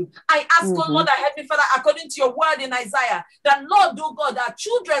hear you. I ask, oh Lord, that Heavenly Father, according to your word in Isaiah, that Lord, oh God, our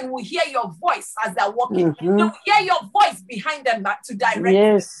children will hear your voice as they're walking. They will hear your voice behind them to direct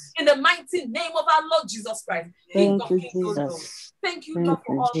them. In the mighty name of our Lord Jesus Christ. Thank you, Jesus. Thank you, Lord,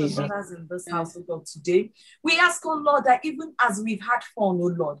 for all the mothers in this house, oh God, today. We ask, oh Lord, that even as we've had fun,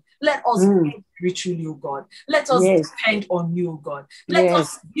 oh Lord, let us be spiritually, oh God. Let us depend on you, oh God. Let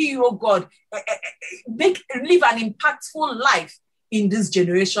us be, oh God, live an impactful life in this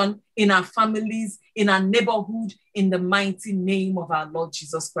generation, in our families, in our neighborhood, in the mighty name of our Lord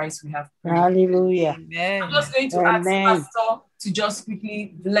Jesus Christ, we have prayed. Hallelujah. Amen. I'm just going to ask Pastor to just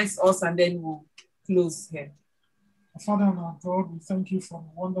quickly bless us and then we'll close here. Father and our God, we thank you for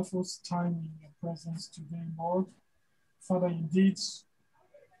the wonderful time in your presence today, Lord. Father, indeed,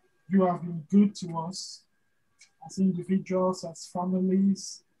 you have been good to us as individuals, as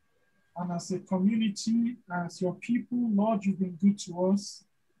families, and as a community, as your people. Lord, you've been good to us.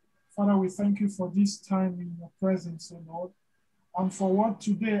 Father, we thank you for this time in your presence, O Lord, and for what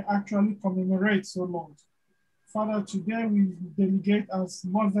today actually commemorates, O Lord. Father, today we delegate as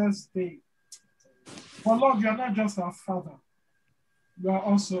Mother's Day. But Lord, you are not just our Father, you are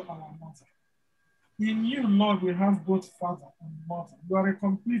also our Mother. In you, Lord, we have both Father and Mother. You are a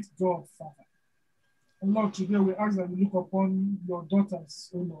complete God, Father. And Lord, today we ask that you look upon your daughters,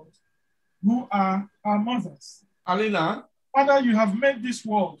 O Lord, who are our mothers. Alina. Father, you have made this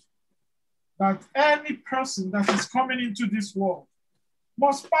world that any person that is coming into this world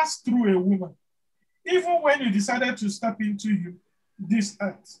must pass through a woman. Even when you decided to step into this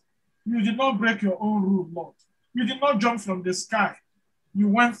earth, you did not break your own rule, Lord. You did not jump from the sky. You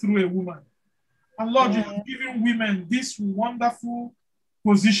went through a woman. And Lord, you have given women this wonderful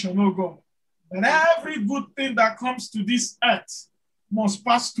position, oh God, that every good thing that comes to this earth must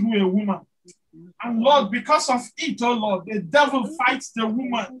pass through a woman. And Lord, because of it, oh Lord, the devil fights the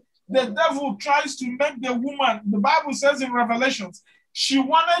woman. The devil tries to make the woman, the Bible says in Revelations, she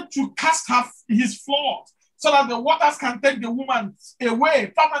wanted to cast his flaws so that the waters can take the woman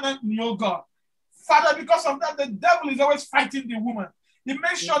away permanently, oh God. Father, because of that, the devil is always fighting the woman. He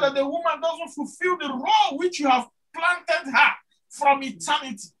makes sure that the woman doesn't fulfill the role which you have planted her from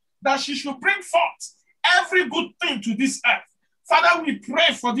eternity, that she should bring forth every good thing to this earth. Father, we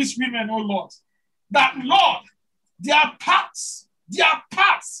pray for these women, oh Lord, that, Lord, their paths,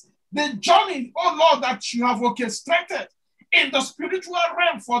 the journey, oh Lord, that you have orchestrated in the spiritual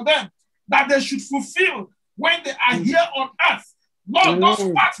realm for them, that they should fulfill when they are here on earth. Lord,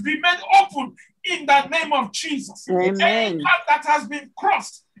 those paths be made open in the name of Jesus. Any path that has been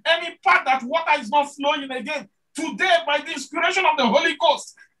crossed, any path that water is not flowing again, today by the inspiration of the Holy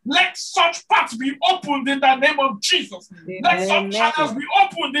Ghost, let such paths be opened in the name of Jesus. Let such channels be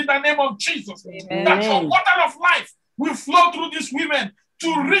opened in the name of Jesus. That your water of life will flow through these women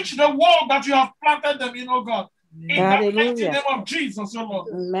to reach the world that you have planted them in, oh God. In the mighty name of Jesus, oh Lord.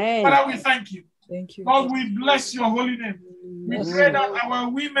 Father, we thank you. Thank you. Lord, we bless your holy name. We pray that our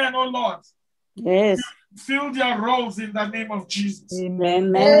women, oh Lord, fill their roles in the name of Jesus.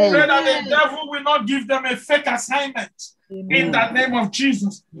 Amen. We pray that the devil will not give them a fake assignment in the name of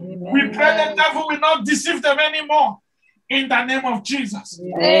Jesus. We pray the devil will not deceive them anymore in the name of Jesus.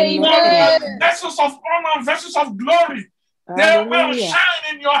 Amen. Vessels of honor, vessels of glory, they will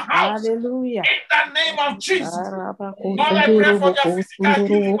shine in your house. Hallelujah. In the name of Jesus. Lord, I pray for their physical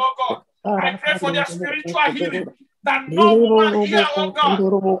healing, oh God. I pray for their spiritual healing. That no woman here, oh God,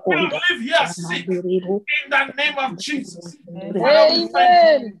 will live here sick. In the name of Jesus.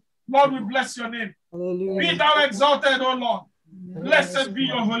 Amen. Lord, we bless your name. Be thou exalted, oh Lord. Blessed be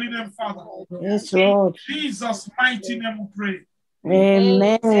your holy name, Father. Yes, Lord. In Jesus' mighty name we pray.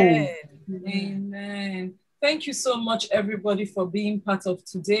 Amen. Amen. Thank you so much, everybody, for being part of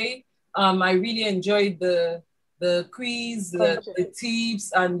today. I really enjoyed the quiz, the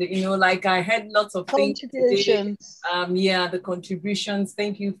tips, and like I had lots of things today. The contributions.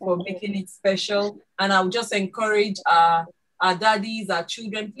 Thank you for making it special. And I'll just encourage our daddies, our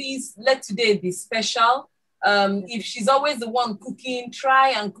children, please let today be special. If she's always the one cooking, try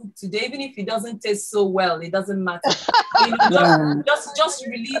and cook today, even if it doesn't taste so well, it doesn't matter. Just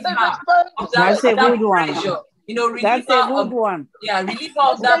relieve her of that pressure. Relieve her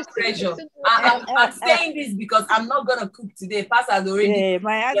of that pressure. I'm saying this because I'm not gonna cook today. Pastor has already. Yeah,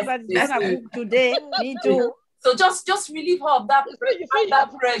 my husband is gonna cook today. Me too. So just relieve her of that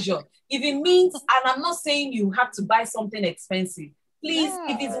pressure. If it means, and I'm not saying you have to buy something expensive. Please,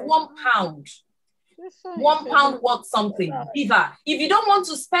 if it's £1, £1 worth something, give her. If you don't want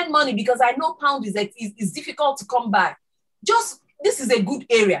to spend money, because I know pound is difficult to come by, this is a good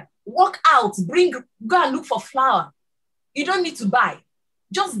area. Walk out, go and look for flour. You don't need to buy.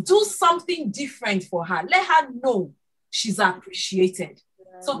 Just do something different for her. Let her know she's appreciated.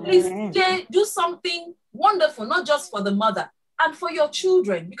 So please do something wonderful, not just for the mother, and for your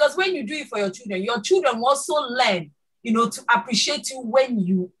children. Because when you do it for your children will also learn, to appreciate you when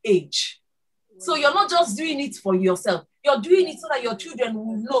you age. So you're not just doing it for yourself. You're doing it so that your children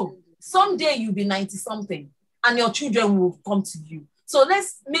will know. Someday you'll be 90-something and your children will come to you. So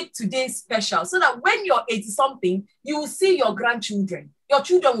let's make today special so that when you're 80-something, you will see your grandchildren. Your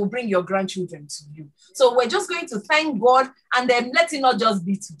children will bring your grandchildren to you. So we're just going to thank God, and then let it not just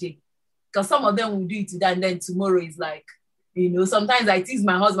be today. Because some of them will do it today, and then tomorrow is like, sometimes I tease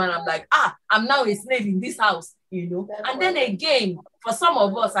my husband, I'm like, I'm now a slave in this house, And then again, for some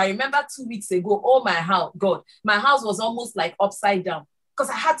of us, I remember 2 weeks ago, God, my house was almost like upside down. Because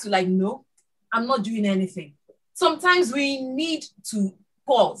I had to no, I'm not doing anything. Sometimes we need to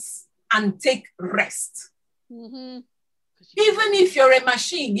pause and take rest. Mm-hmm. Even if you're a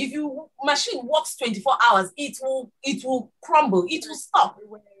machine, if your machine works 24 hours, it will crumble, it will stop.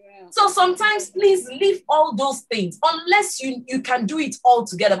 So sometimes please leave all those things, unless you can do it all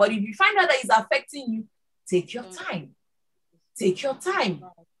together. But if you find out that it's affecting you, take your time. Take your time.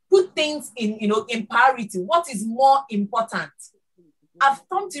 Put things in priority. What is more important? I've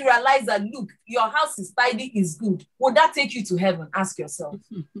come to realize that, look, your house is tidy, is good. Would that take you to heaven? Ask yourself.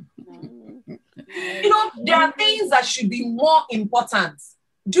 There are things that should be more important.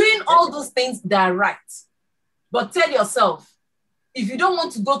 Doing all those things that are right. But tell yourself, if you don't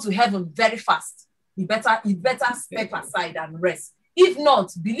want to go to heaven very fast, you better step aside and rest. If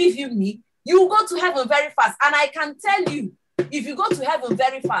not, believe you me, you will go to heaven very fast. And I can tell you, if you go to heaven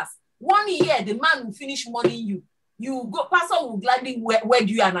very fast, 1 year, the man will finish mourning you. Pastor will gladly wed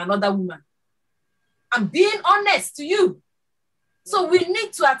you and another woman. I'm being honest to you. So we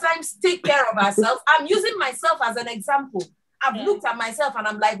need to at times take care of ourselves. I'm using myself as an example. I've looked at myself and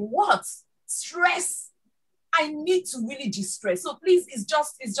I'm like, what? Stress. I need to really distress. So please, it's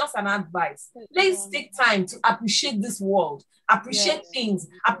just an advice. Let's take time to appreciate this world, appreciate things,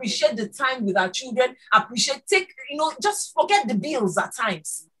 appreciate the time with our children, just forget the bills at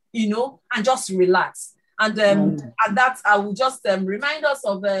times, and just relax. And at that, I will just remind us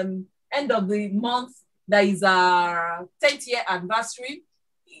of end of the month, there is our 10th year anniversary.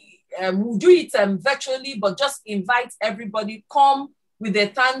 We'll do it virtually, but just invite everybody. Come with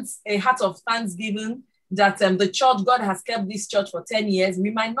a heart of thanksgiving that the church, God has kept this church for 10 years. We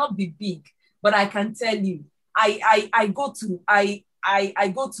might not be big, but I can tell you, I go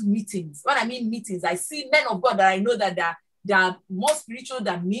to meetings. When I mean meetings, I see men of God that I know that they are more spiritual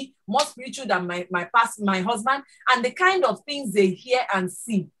than me, more spiritual than my husband, and the kind of things they hear and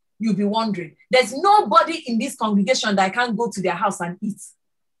see, you'll be wondering. There's nobody in this congregation that I can't go to their house and eat.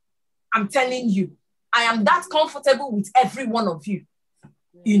 I'm telling you, I am that comfortable with every one of you,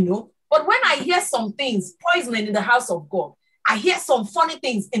 But when I hear some things, poisoning in the house of God, I hear some funny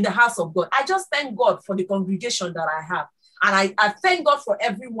things in the house of God, I just thank God for the congregation that I have. And I thank God for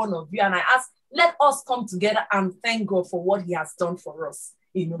every one of you. And I ask, let us come together and thank God for what he has done for us.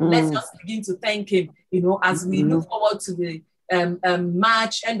 Let's just begin to thank him, as we look forward to the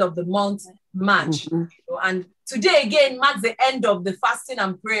March, end of the month, March. And today again marks the end of the fasting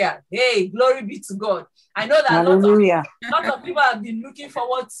and prayer. Hey, glory be to God. I know that lots of people have been looking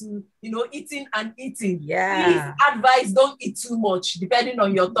forward to, eating and eating. Yeah. Please advise, don't eat too much, depending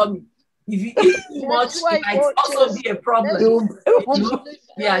on your tummy. If you eat too much, it might also be a problem.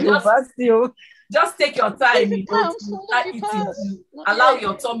 Just take your time, to start eating, to allow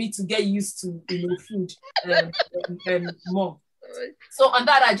your tummy to get used to, food more. So on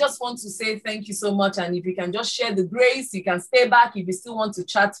that, I just want to say thank you so much. And if you can just share the grace, you can stay back if you still want to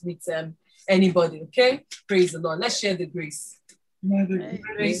chat with anybody, okay? Praise the Lord. Let's share the grace. May the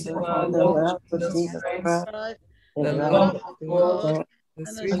grace of our Lord Jesus Christ, the love of God, and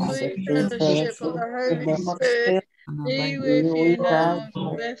the sweet fellowship of the Holy Spirit be with you now and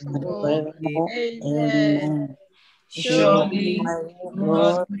forevermore. Amen. Surely,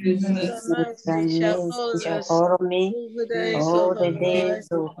 God's goodness and mercy shall follow me all the days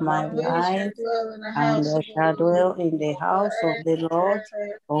of my life, and I shall dwell in the house of the Lord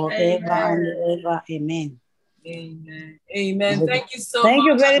forever and ever. Amen. Amen. Amen. Thank you so much. Thank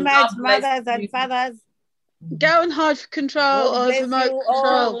you very much, mothers and fathers. Go and have control of remote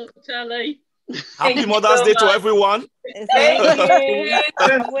control, Telly. Happy Mother's Day to everyone. Thank you.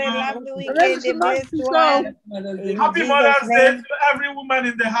 Have a lovely weekend, the best one. Happy Mother's Day to every woman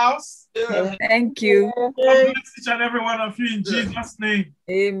in the house. Thank you. God bless each and every one of you in Jesus' name.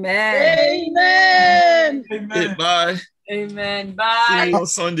 Amen. Amen. Amen. Bye. Amen. Bye. See you on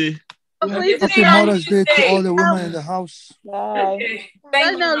Sunday. Happy Mother's Day to all the women in the house. Okay.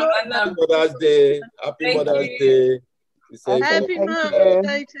 Thank you, Happy Mother's Day. Happy Mother's Day. Happy Mother's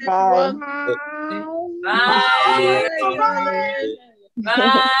Day to everyone. Bye. Bye.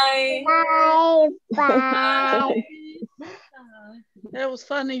 Bye. Bye. That was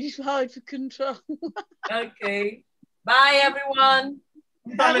funny. Just hard for control. Okay. Bye, everyone.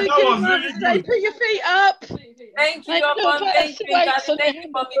 Have a good Mother's Day. Put your feet up. Thank you, everyone. Thank you, Daddy. Thank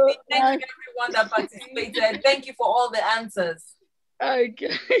you, Mommy. Thank you, everyone that participated. Thank you for all the answers.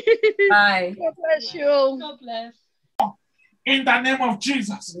 Okay. Bye. God bless you all. God bless. In the name of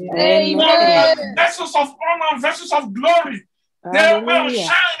Jesus. Amen. Vessels of honor and vessels of glory. They will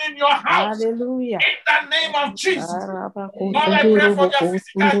shine in your house. Hallelujah. In the name of Jesus. Lord, I pray for their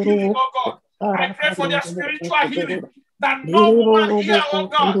physical healing, oh God. I pray for their spiritual healing. That no woman here, oh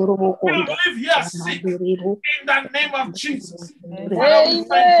God, will live here sick. In the name of Jesus.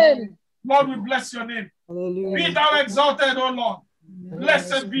 Amen. Lord, we bless your name. Be thou exalted, oh Lord.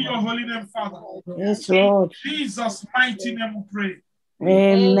 Blessed be your holy name, Father. Yes, Lord. In Jesus' mighty name we pray.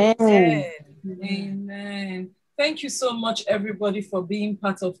 Amen. Amen. Thank you so much, everybody, for being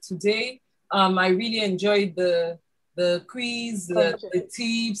part of today. I really enjoyed the quiz, the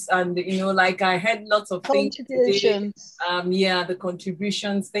tips, and like I had lots of things today. Yeah, the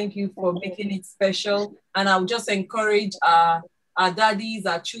contributions. Thank you for making it special. And I'll just encourage our daddies,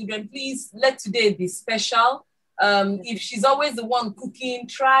 our children, please let today be special. If she's always the one cooking,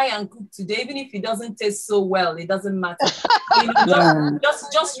 try and cook today, even if it doesn't taste so well, it doesn't matter.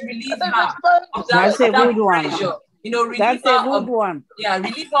 Just relieve her of that, good pressure. Relieve That's her a good one. Yeah,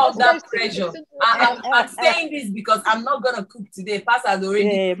 relieve her of that pressure. I'm saying this because I'm not gonna cook today. Pastor has already.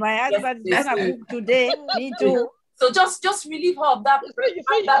 Yeah, my husband is gonna cook today. Me too. So just relieve her of that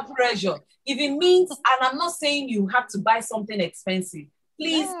pressure. If it means, and I'm not saying you have to buy something expensive.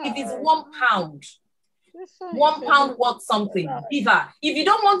 Please, if it's £1. £1 worth something. Give her. If you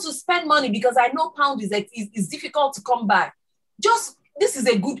don't want to spend money, because I know pound is difficult to come by, this is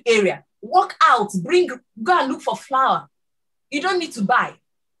a good area. Walk out, go and look for flour. You don't need to buy.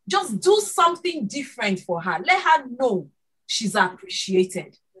 Just do something different for her. Let her know she's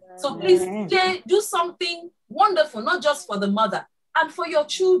appreciated. So please do something wonderful, not just for the mother, and for your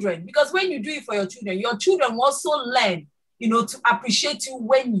children. Because when you do it for your children will also learn, to appreciate you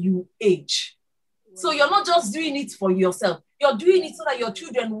when you age. So you're not just doing it for yourself. You're doing it so that your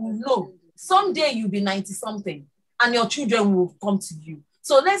children will know someday you'll be 90-something and your children will come to you.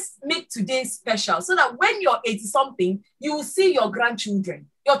 So let's make today special so that when you're 80-something, you will see your grandchildren.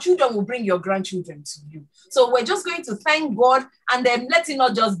 Your children will bring your grandchildren to you. So we're just going to thank God and then let it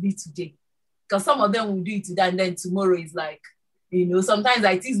not just be today. Because some of them will do it today and then tomorrow is like, sometimes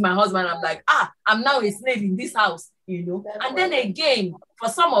I tease my husband, I'm like, I'm now a slave in this house, And then again, for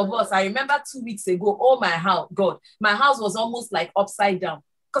some of us, I remember 2 weeks ago, God, my house was almost like upside down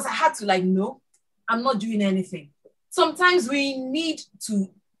because I had to no, I'm not doing anything. Sometimes we need to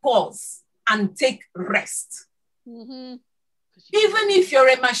pause and take rest. Mm-hmm. Even if you're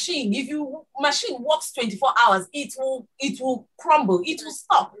a machine, if your machine works 24 hours, it will crumble, it will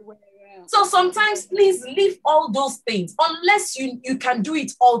stop. So sometimes please leave all those things unless you can do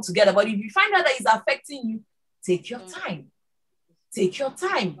it all together. But if you find out that it's affecting you, take your time. Take your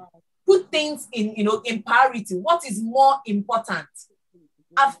time. Put things in priority. What is more important?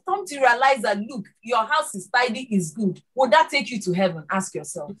 I've come to realize that, look, your house is tidy, is good. Would that take you to heaven? Ask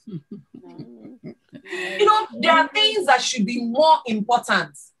yourself. There are things that should be more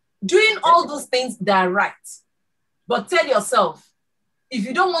important. Doing all those things that are right. But tell yourself, if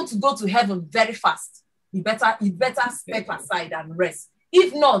you don't want to go to heaven very fast, you better step aside and rest.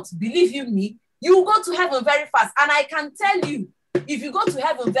 If not, believe you me, you will go to heaven very fast. And I can tell you, if you go to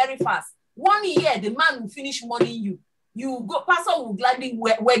heaven very fast, 1 year, the man will finish mourning you. Pastor will gladly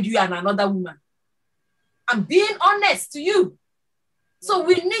wed you and another woman. I'm being honest to you. So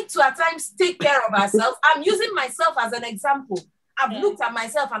we need to at times take care of ourselves. I'm using myself as an example. I've looked at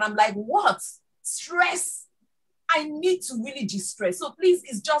myself and I'm like, what? Stress. I need to really distress. So please,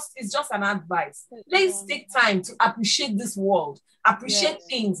 it's just an advice. Let's take time to appreciate this world, appreciate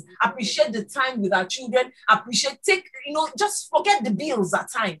things, appreciate the time with our children, just forget the bills at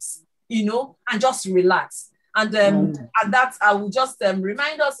times, and just relax. And that I will just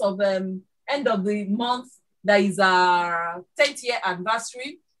remind us of end of the month, there is our 10th year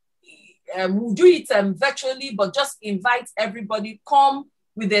anniversary. we'll do it virtually, but just invite everybody. Come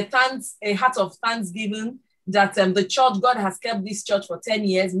with a heart of thanksgiving that the church, God has kept this church for 10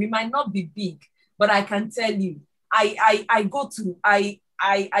 years. We might not be big, but I can tell you, I go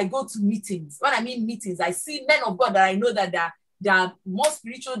to meetings. When I mean meetings, I see men of God that I know that they are more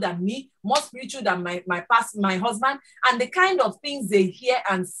spiritual than me, more spiritual than my husband, and the kind of things they hear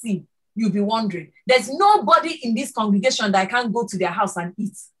and see, you'll be wondering. There's nobody in this congregation that I can't go to their house and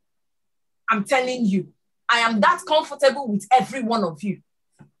eat. I'm telling you, I am that comfortable with every one of you,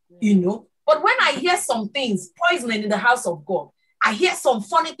 you know. But when I hear some things poisoning in the house of God, I hear some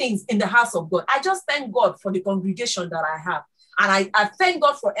funny things in the house of God, I just thank God for the congregation that I have. And I thank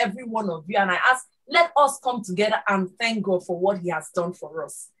God for every one of you. And I ask, let us come together and thank God for what he has done for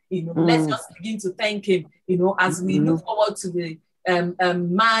us. You know, let's just begin to thank him, you know, as we look forward to the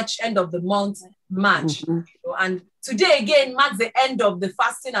March, end of the month, March. You know, and today again marks the end of the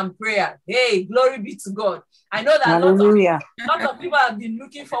fasting and prayer. Hey, glory be to God. I know that a lot of people have been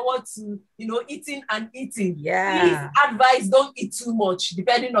looking forward to, you know, eating and eating. Yeah. Please advise, don't eat too much,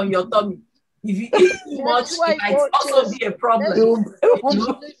 depending on your tummy. If you eat too much, it might also be a problem.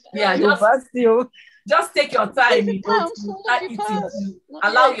 Just take your time, you know, to start eating, to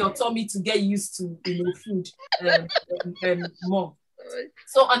allow your tummy to get used to, you know, food more.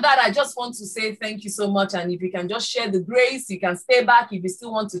 So on that, I just want to say thank you so much. And if you can just share the grace, you can stay back if you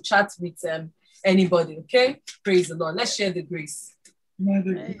still want to chat with anybody, okay? Praise the Lord. Let's share the grace. May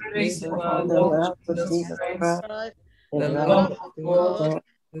the grace of our Lord Jesus Christ, the love of God,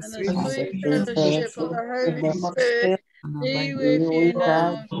 and the sweet fellowship of the Holy Spirit be with you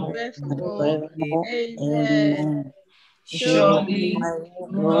now and forevermore. Amen. Surely,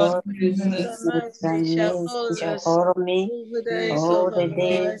 God's goodness and mercy shall follow me all the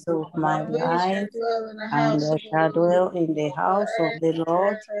days of my life, and I shall dwell in the house of the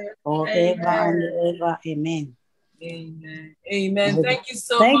Lord forever and ever. Amen. Amen. Amen. Thank you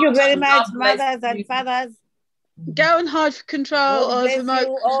so much. Thank you very much, mothers and fathers. Go and hide for control or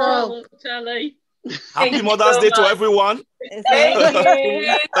remote control, Charlie. Happy Mother's Day to everyone. Thank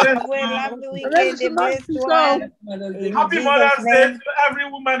you. Have a lovely weekend, the best one. Happy Mother's Day to every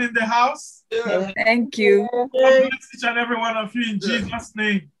woman in the house. Thank you. God bless each and every one of you in Jesus'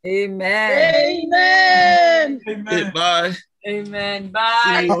 name. Amen. Amen. Amen. Hey, bye. Amen. Bye.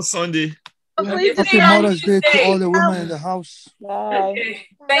 See you on Sunday. Happy Mother's Day to all the women in the house. Bye. Okay.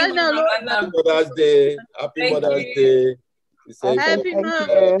 Thank you, Happy Mother's Day. Happy Mother's Day. Happy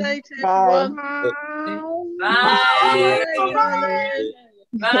Mother's Day to everyone. Bye. Bye.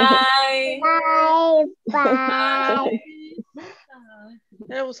 Bye. Bye.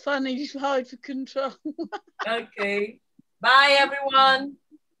 That was funny. You hide for control. Okay. Bye, everyone.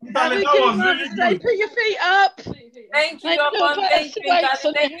 Have a good Mother's Day. Put your feet up. Thank you, everyone. Thank you, Daddy.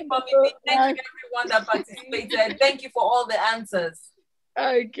 Thank you, Mommy. Thank you, everyone that participated. Thank you for all the answers.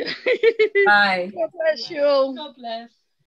 Okay. Bye. God bless you all. God bless.